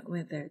last time I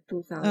went there?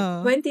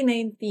 Oo.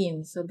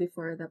 2019. So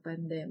before the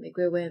pandemic,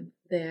 we went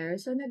there.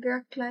 So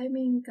nag-rock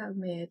climbing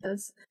kami.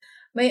 Tapos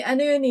may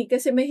ano yun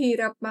kasi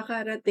mahirap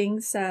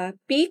makarating sa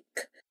peak.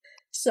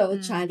 So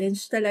Mm.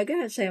 challenge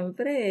talaga,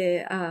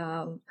 syempre,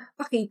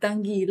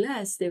 pakitang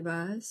gilas, 'di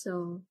ba?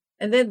 So,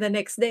 and then the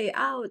next day,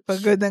 ouch,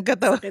 Pagod ang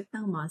katawan. sakit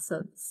ng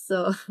muscles.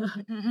 So,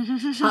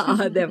 oo,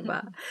 'di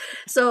ba?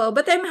 So,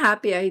 but I'm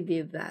happy I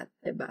did that,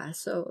 'di ba?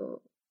 So,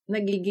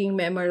 nagiging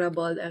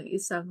memorable ang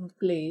isang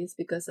place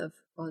because of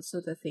also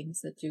the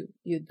things that you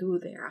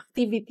do there,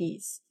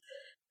 activities.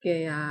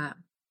 Kaya,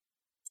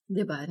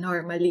 'di ba,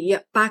 normally,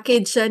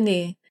 package yan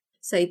eh.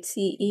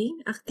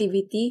 Sightseeing,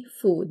 activity,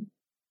 food.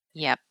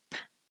 Yep.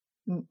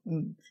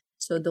 Mm.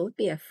 So don't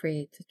be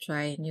afraid to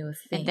try new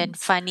And then things.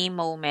 funny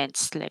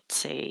moments, let's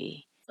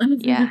say.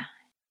 Yeah.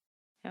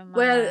 Yung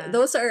Well, mga,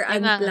 those are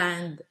yung nga,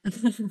 unplanned.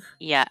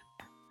 yeah.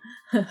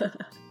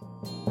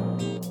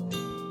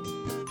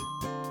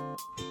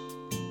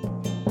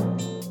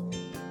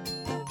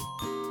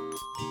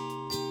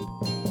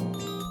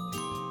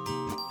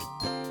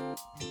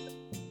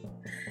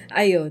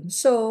 Ayun.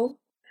 So,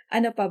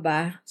 ano pa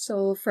ba?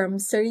 So, from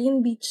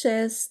serene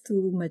beaches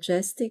to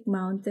majestic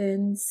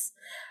mountains,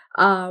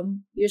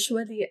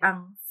 usually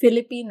ang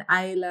Philippine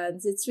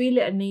Islands, it's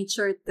really a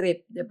nature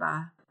trip, di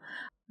ba?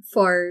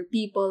 For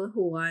people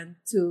who want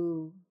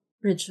to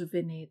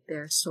rejuvenate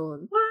their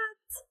soul. What?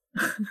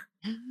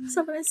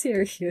 Sobrang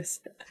serious.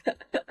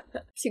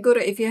 Siguro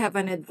if you have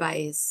an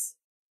advice,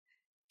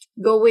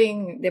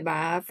 going, di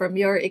ba, from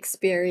your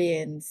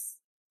experience,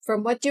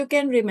 from what you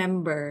can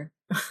remember,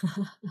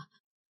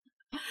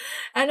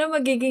 ano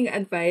magiging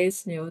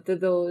advice niyo to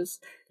those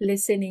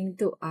listening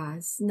to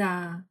us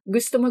na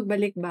gusto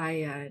magbalik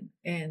bayan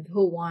and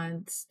who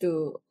wants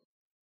to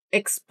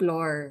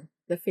explore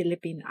the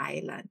Philippine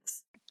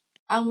Islands?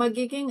 Ang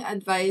magiging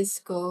advice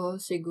ko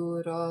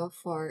siguro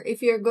for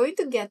if you're going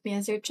to get me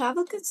as your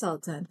travel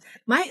consultant,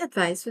 my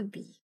advice would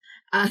be,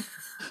 ah,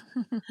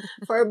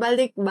 for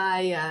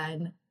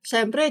balikbayan,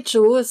 syempre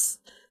choose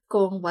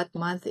kung what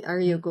month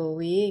are you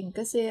going.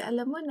 Kasi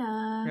alam mo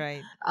na,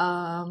 Right.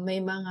 may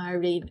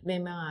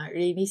mga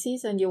rainy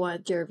season, you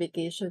want your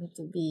vacation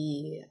to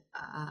be,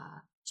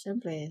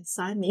 syempre,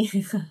 sunny.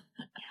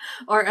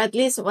 Or at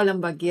least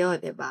walang bagyo,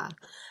 di ba?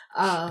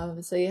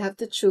 So you have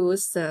to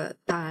choose the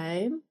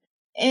time.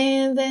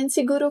 And then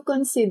siguro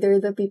consider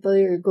the people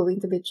you're going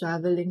to be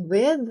traveling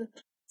with.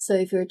 So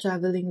if you're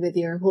traveling with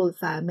your whole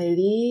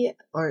family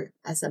or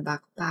as a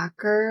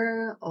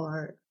backpacker,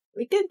 or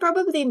we can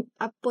probably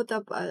put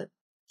up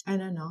I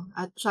don't know,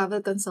 a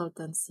travel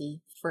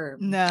consultancy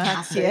firm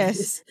Nuts, after yes.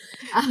 this.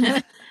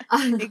 Ah,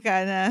 ah, Ika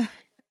na.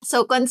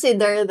 so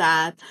consider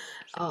that.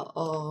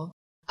 Oo.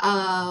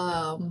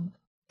 Um,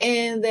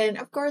 and then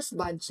of course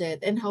budget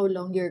and how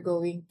long you're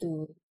going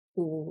to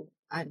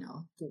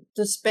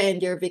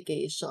spend your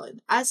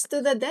vacation. As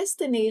to the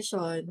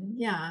destination,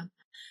 yeah,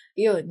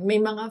 yun, may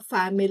mga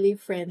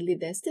family-friendly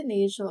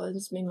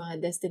destinations, may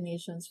mga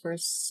destinations for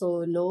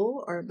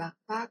solo or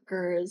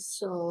backpackers.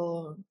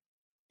 So,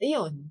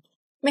 ayun.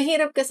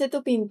 Mahirap kasi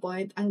to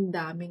pinpoint ang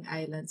daming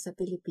islands sa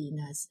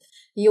Pilipinas.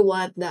 You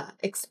want the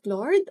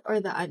explored or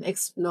the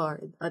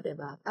unexplored? O,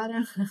 diba?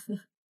 Parang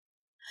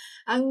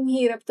ang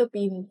hirap to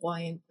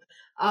pinpoint.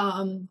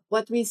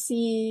 What we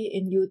see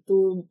in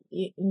YouTube,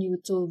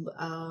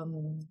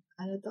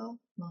 ano to?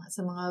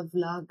 Sa mga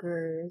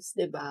vloggers,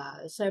 'di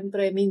ba?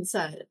 Siyempre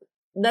minsan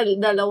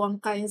dalawang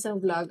kinds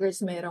of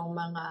vloggers, merong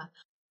mga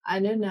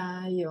ano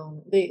na,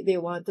 yung they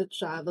want to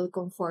travel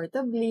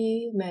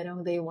comfortably,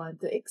 merong they want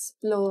to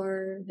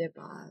explore, 'di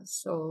ba?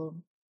 So,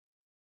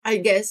 I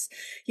guess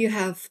you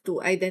have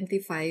to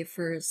identify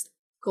first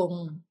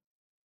kung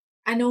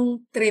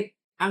anong trip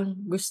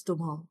ang gusto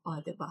mo, oh,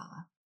 'di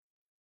ba?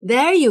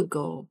 There you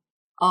go.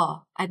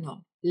 Oh,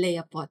 ano,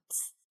 Leia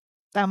Potts.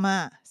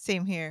 Tama.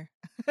 Same here.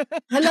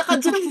 Hala ka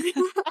diyan.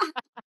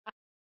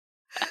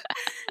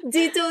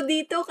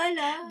 Dito ka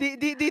lang.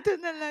 Dito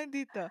na lang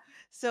dito.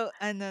 So,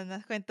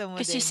 nakwento mo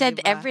Because you din, di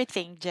said ba?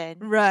 everything, Jen.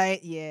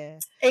 Right,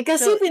 yeah. Eh,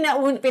 kasi So,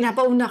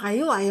 pinapauna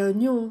kayo, ayaw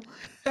nyo.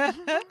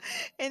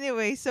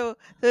 anyway, so,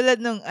 tulad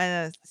nung,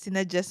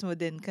 sinuggest mo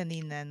din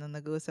kanina nung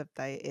nag-uusap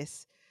tayo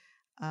is,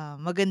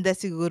 maganda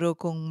siguro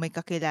kung may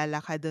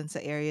kakilala ka dun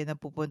sa area na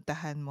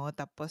pupuntahan mo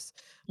tapos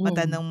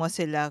matanong mo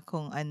sila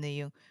kung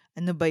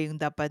ano ba yung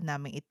dapat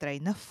naming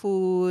i-try na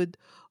food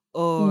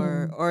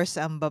Mm, or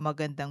saan ba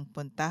magandang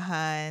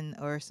puntahan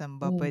or saan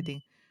ba mm, pwedeng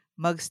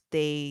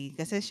magstay.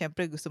 Kasi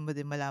siyempre gusto mo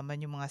din malaman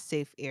yung mga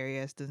safe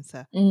areas dun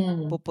sa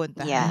mm,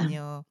 pupuntahan Yeah. mm,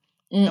 nyo.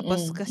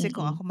 Tapos mm, kasi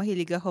kung mm, ako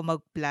mahilig ako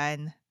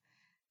mag-plan.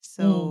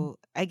 mm, So,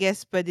 I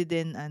guess puwede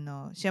din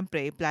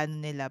siyempre iplano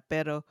nila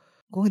pero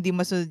kung hindi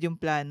masunod yung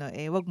plano,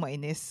 wag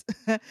mainis.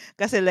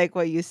 Kasi like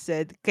what you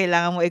said,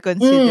 kailangan mo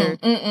i-consider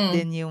mm,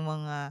 din yung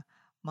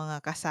mga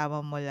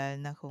kasama mo lalo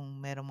na kung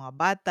merong mga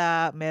bata,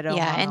 merong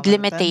Yeah, mga and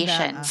matatanda,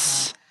 aha.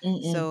 limitations. mm,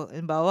 So,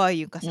 halimbawa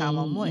yung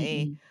kasama mo,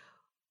 mm,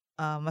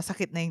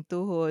 masakit na yung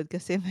tuhod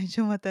kasi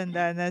medyo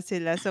matanda na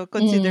sila. So,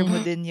 consider mo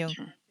mm, din yung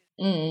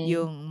mm,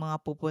 yung mga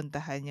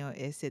pupuntahan niyo,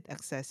 is it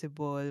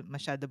accessible?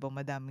 Masyado bang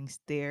madaming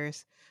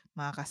stairs?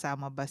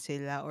 Makakasama ba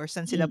sila? Or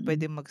saan sila mm,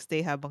 puwedeng magstay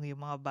habang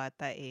yung mga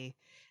bata,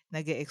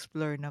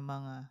 nag-e-explore ng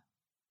mga,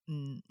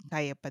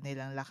 kaya pa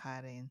nilang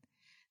lakarin.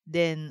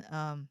 Then,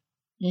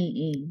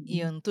 mm,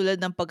 yung tulad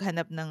ng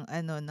paghanap ng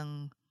ng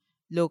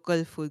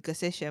local food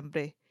kasi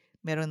siyempre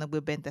merong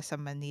nagbebenta sa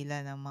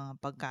Manila ng mga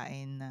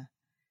pagkain na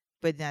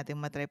puwede nating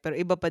ma-try, pero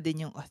iba pa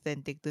din yung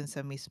authentic dun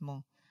sa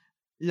mismong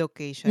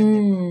location,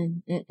 'di ba?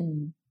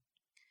 mm.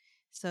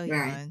 So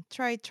Right. yun,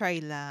 try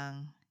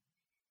lang.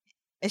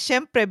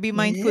 Siyempre be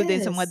mindful din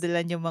sa mga Yes.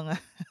 dala niyong mga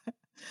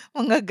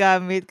mga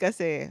gamit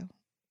kasi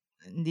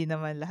hindi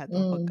naman lahat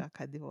ng Mm,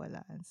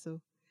 pagkakatiwalaan. So,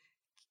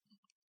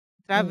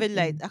 Travel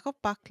light. Mm. Ako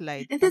pack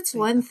light. And Pack that's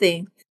light one ako.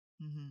 thing.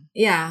 Mhm.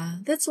 Yeah,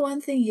 that's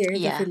one thing here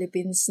in the Yeah.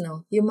 Philippines,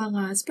 no? Yung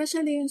mga,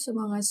 especially yung sa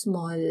mga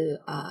small,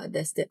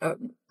 or,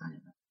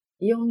 ano,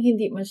 yung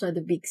hindi masyado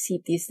big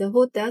cities, the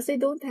hotels, they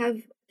don't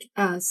have,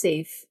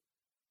 safe.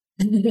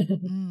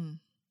 Mm.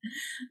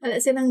 Wala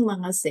silang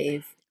mga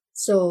safe.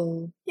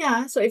 So,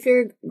 yeah, so if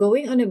you're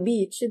going on a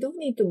beach, you don't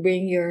need to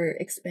bring your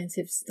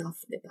expensive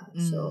stuff, diba?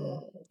 Mm.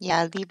 So,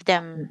 Yeah, leave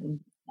them. mm-mm,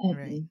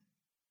 Right.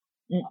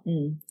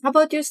 mm-mm. How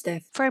about you,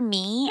 Steph? For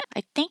me,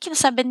 I think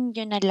nasabi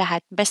niyo na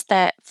lahat.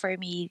 Basta for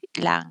me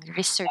lang,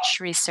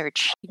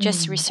 research. You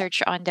just Mm.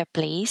 research on the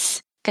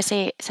place.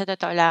 Kasi sa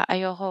totoo lang,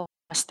 ayoko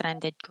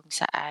ma-stranded kung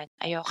saan.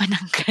 Ayoko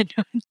ng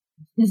ganun.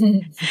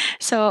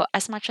 So,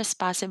 as much as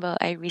possible,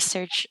 I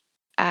research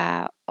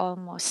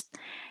almost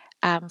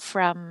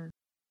from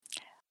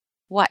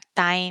what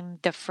time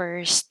the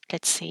first,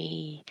 let's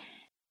say,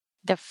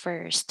 the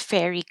first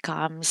ferry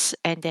comes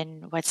and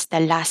then what's the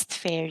last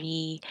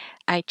ferry.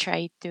 I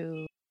try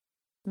to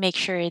make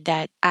sure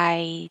that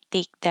I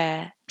take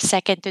the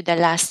second to the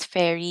last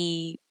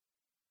ferry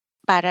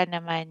para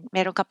naman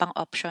meron ka pang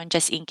option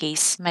just in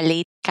case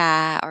malate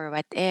ka or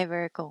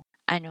whatever kung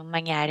anong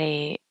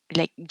mangyari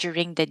like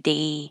during the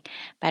day,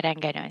 parang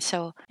gano'n.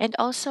 So, and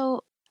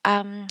also,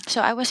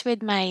 so I was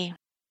with my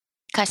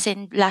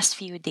cousin last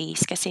few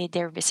days kasi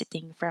they're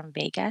visiting from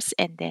Vegas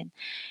and then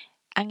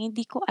ang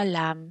hindi ko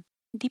alam,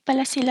 hindi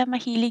pala sila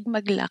mahilig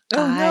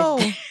Oh maglakad.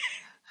 no.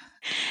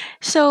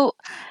 So,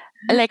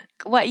 like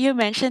what you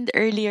mentioned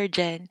earlier,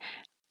 Jen,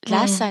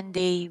 last Mm,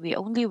 Sunday we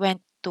only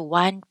went to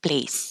one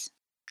place.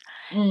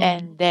 mm,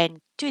 And then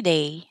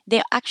today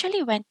they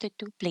actually went to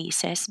two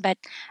places, but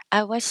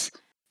I was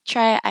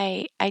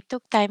I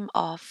took time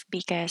off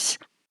because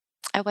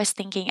I was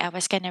thinking I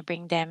was gonna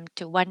bring them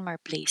to one more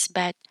place,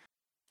 but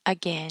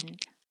again,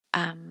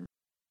 um,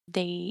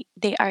 they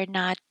are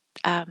not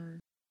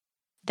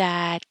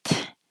that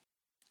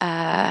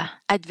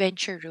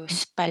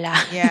adventurous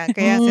pala. Yeah,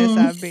 kaya ang mm,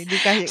 sinasabi, hindi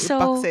kaya So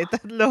ipaksa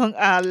tatlong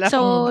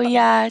alaw. mm,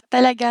 yeah,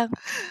 talagang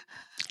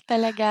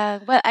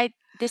well,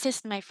 this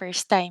is my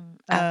first time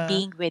Ah,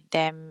 being with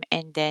them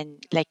and then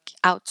like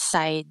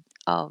outside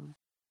of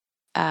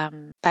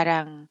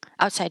parang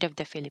outside of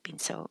the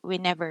Philippines. So we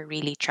never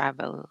really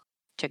travel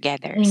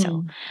together.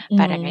 So mm,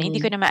 parang ganun. Hindi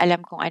ko mm, naman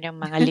alam kung anong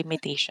mga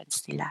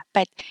limitations nila.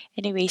 But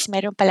anyways,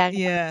 meron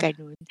palang mga yeah.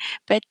 ganun.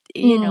 But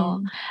you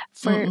know,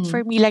 mm, for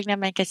mm, me lang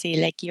naman kasi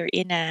like you're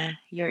in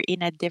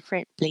a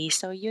different place.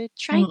 So you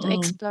try to mm.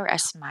 explore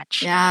as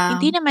much. Yeah,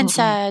 Hindi naman mm,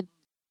 sa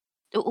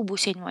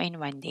uubusin mo in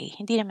one day.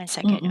 Hindi naman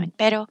sa mm, ganun.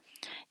 Pero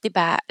 'di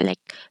ba,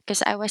 like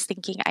because I was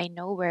thinking I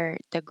know where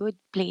the good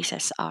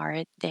places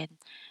are, then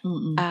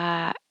mm.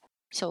 ah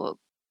so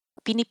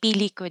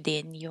pinipili ko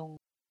din yung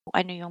kung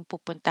ano yung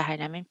pupuntahan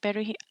namin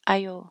pero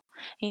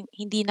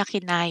hindi na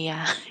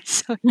kinaya.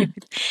 So yun.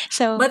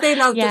 So But they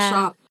love to yeah.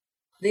 shop.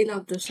 They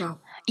love to shop.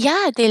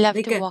 Yeah, they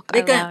love to walk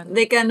around.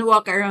 They can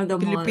walk around the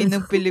mall.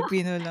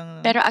 Pilipinong-Pilipino lang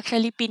 'no? Pero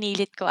actually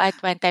pinilit ko at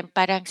one time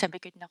parang sabi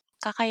ko, "Naku,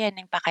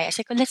 kakayanin pa kaya?"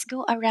 Sabi ko, "Let's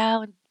go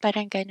around."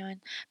 Parang gano'n.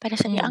 Parang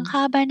sabi niya, "Ang Mm.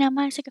 haba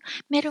naman." Sabi ko,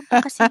 "Meron pa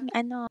kasing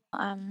ano,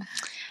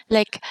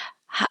 like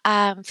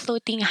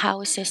floating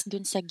houses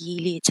dun sa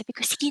gilid." Sabi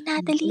ko, "Sige na,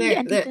 dali,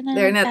 andito na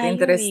They're naman not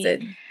tayo, eh."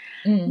 interested.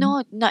 Mm.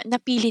 No,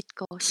 napilit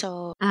ko.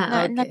 So,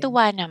 Okay.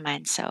 natuwa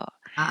naman. So,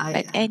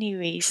 but Yeah.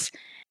 anyways,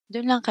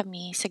 dun lang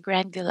kami sa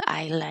Granville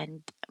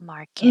Island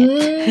Market.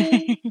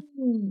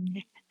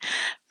 Mm.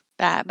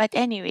 But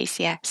anyways,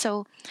 yeah.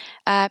 So,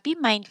 be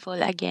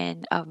mindful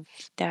again of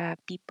the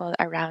people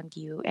around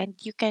you and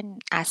you can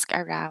ask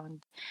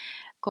around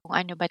kung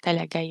ano ba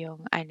talaga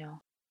yung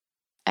ano.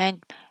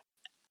 And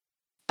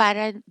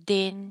para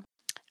din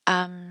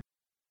um,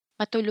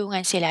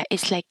 matulungan sila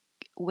is like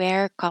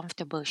wear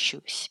comfortable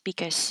shoes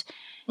because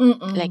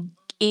like Mm.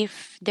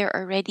 if they're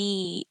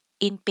already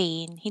in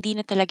pain, hindi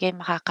na talaga yan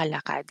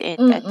makakalakad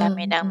and ang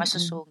dami Mm, ng mm.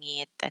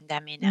 masusungit, ang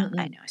dami ng Mm,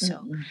 ano.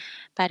 So, mm.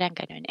 parang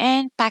ganun.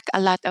 And pack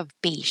a lot of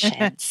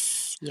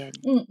patience.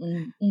 Yun.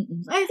 Mm,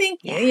 mm. I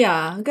think, Yeah.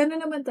 yeah,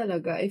 gano'n naman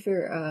talaga if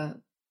you're a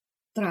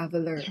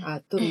traveler, Yeah.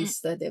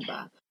 turista, 'di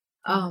ba?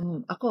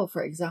 Mhm. Ako,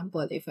 for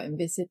example, if I'm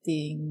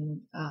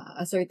visiting,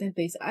 a certain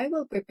place, I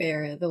will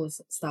prepare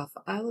those stuff.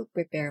 I will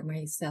prepare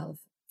myself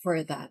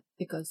for that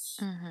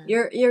because Mhm.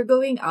 you're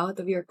going out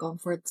of your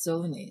comfort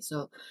zone, eh.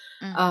 So,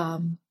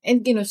 Mhm.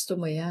 and ginusto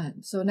mo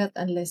 'yan. So, not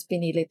unless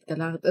pinilit ka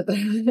lang to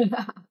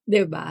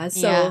 'di ba?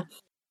 Yeah. So,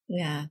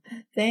 yeah.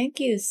 Thank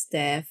you,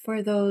 Steph,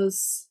 for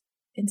those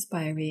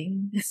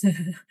inspiring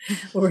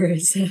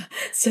words.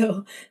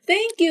 So,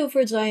 thank you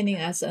for joining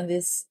us on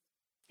this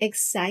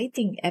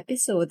exciting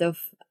episode of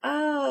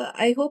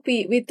I hope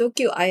we took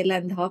you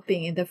island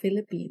hopping in the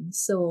Philippines.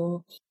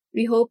 So,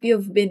 we hope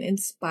you've been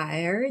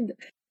inspired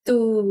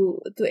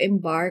to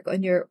embark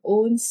on your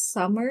own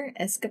summer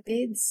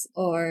escapades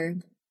or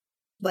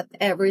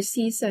whatever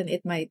season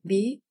it might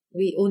be.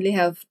 We only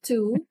have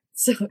two.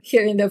 So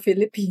here in the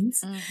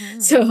Philippines.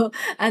 Mhm. So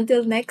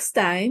until next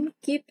time,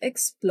 keep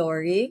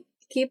exploring,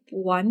 keep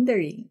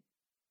wondering,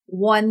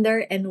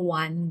 wonder and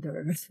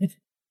wonder.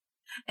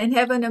 and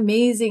have an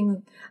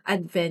amazing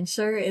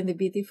adventure in the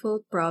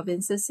beautiful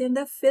provinces in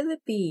the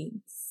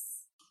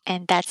Philippines.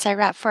 And that's a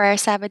wrap for our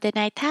Sabado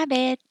Night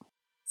Habit.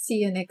 See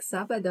you next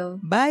Sabado.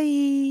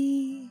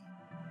 Bye!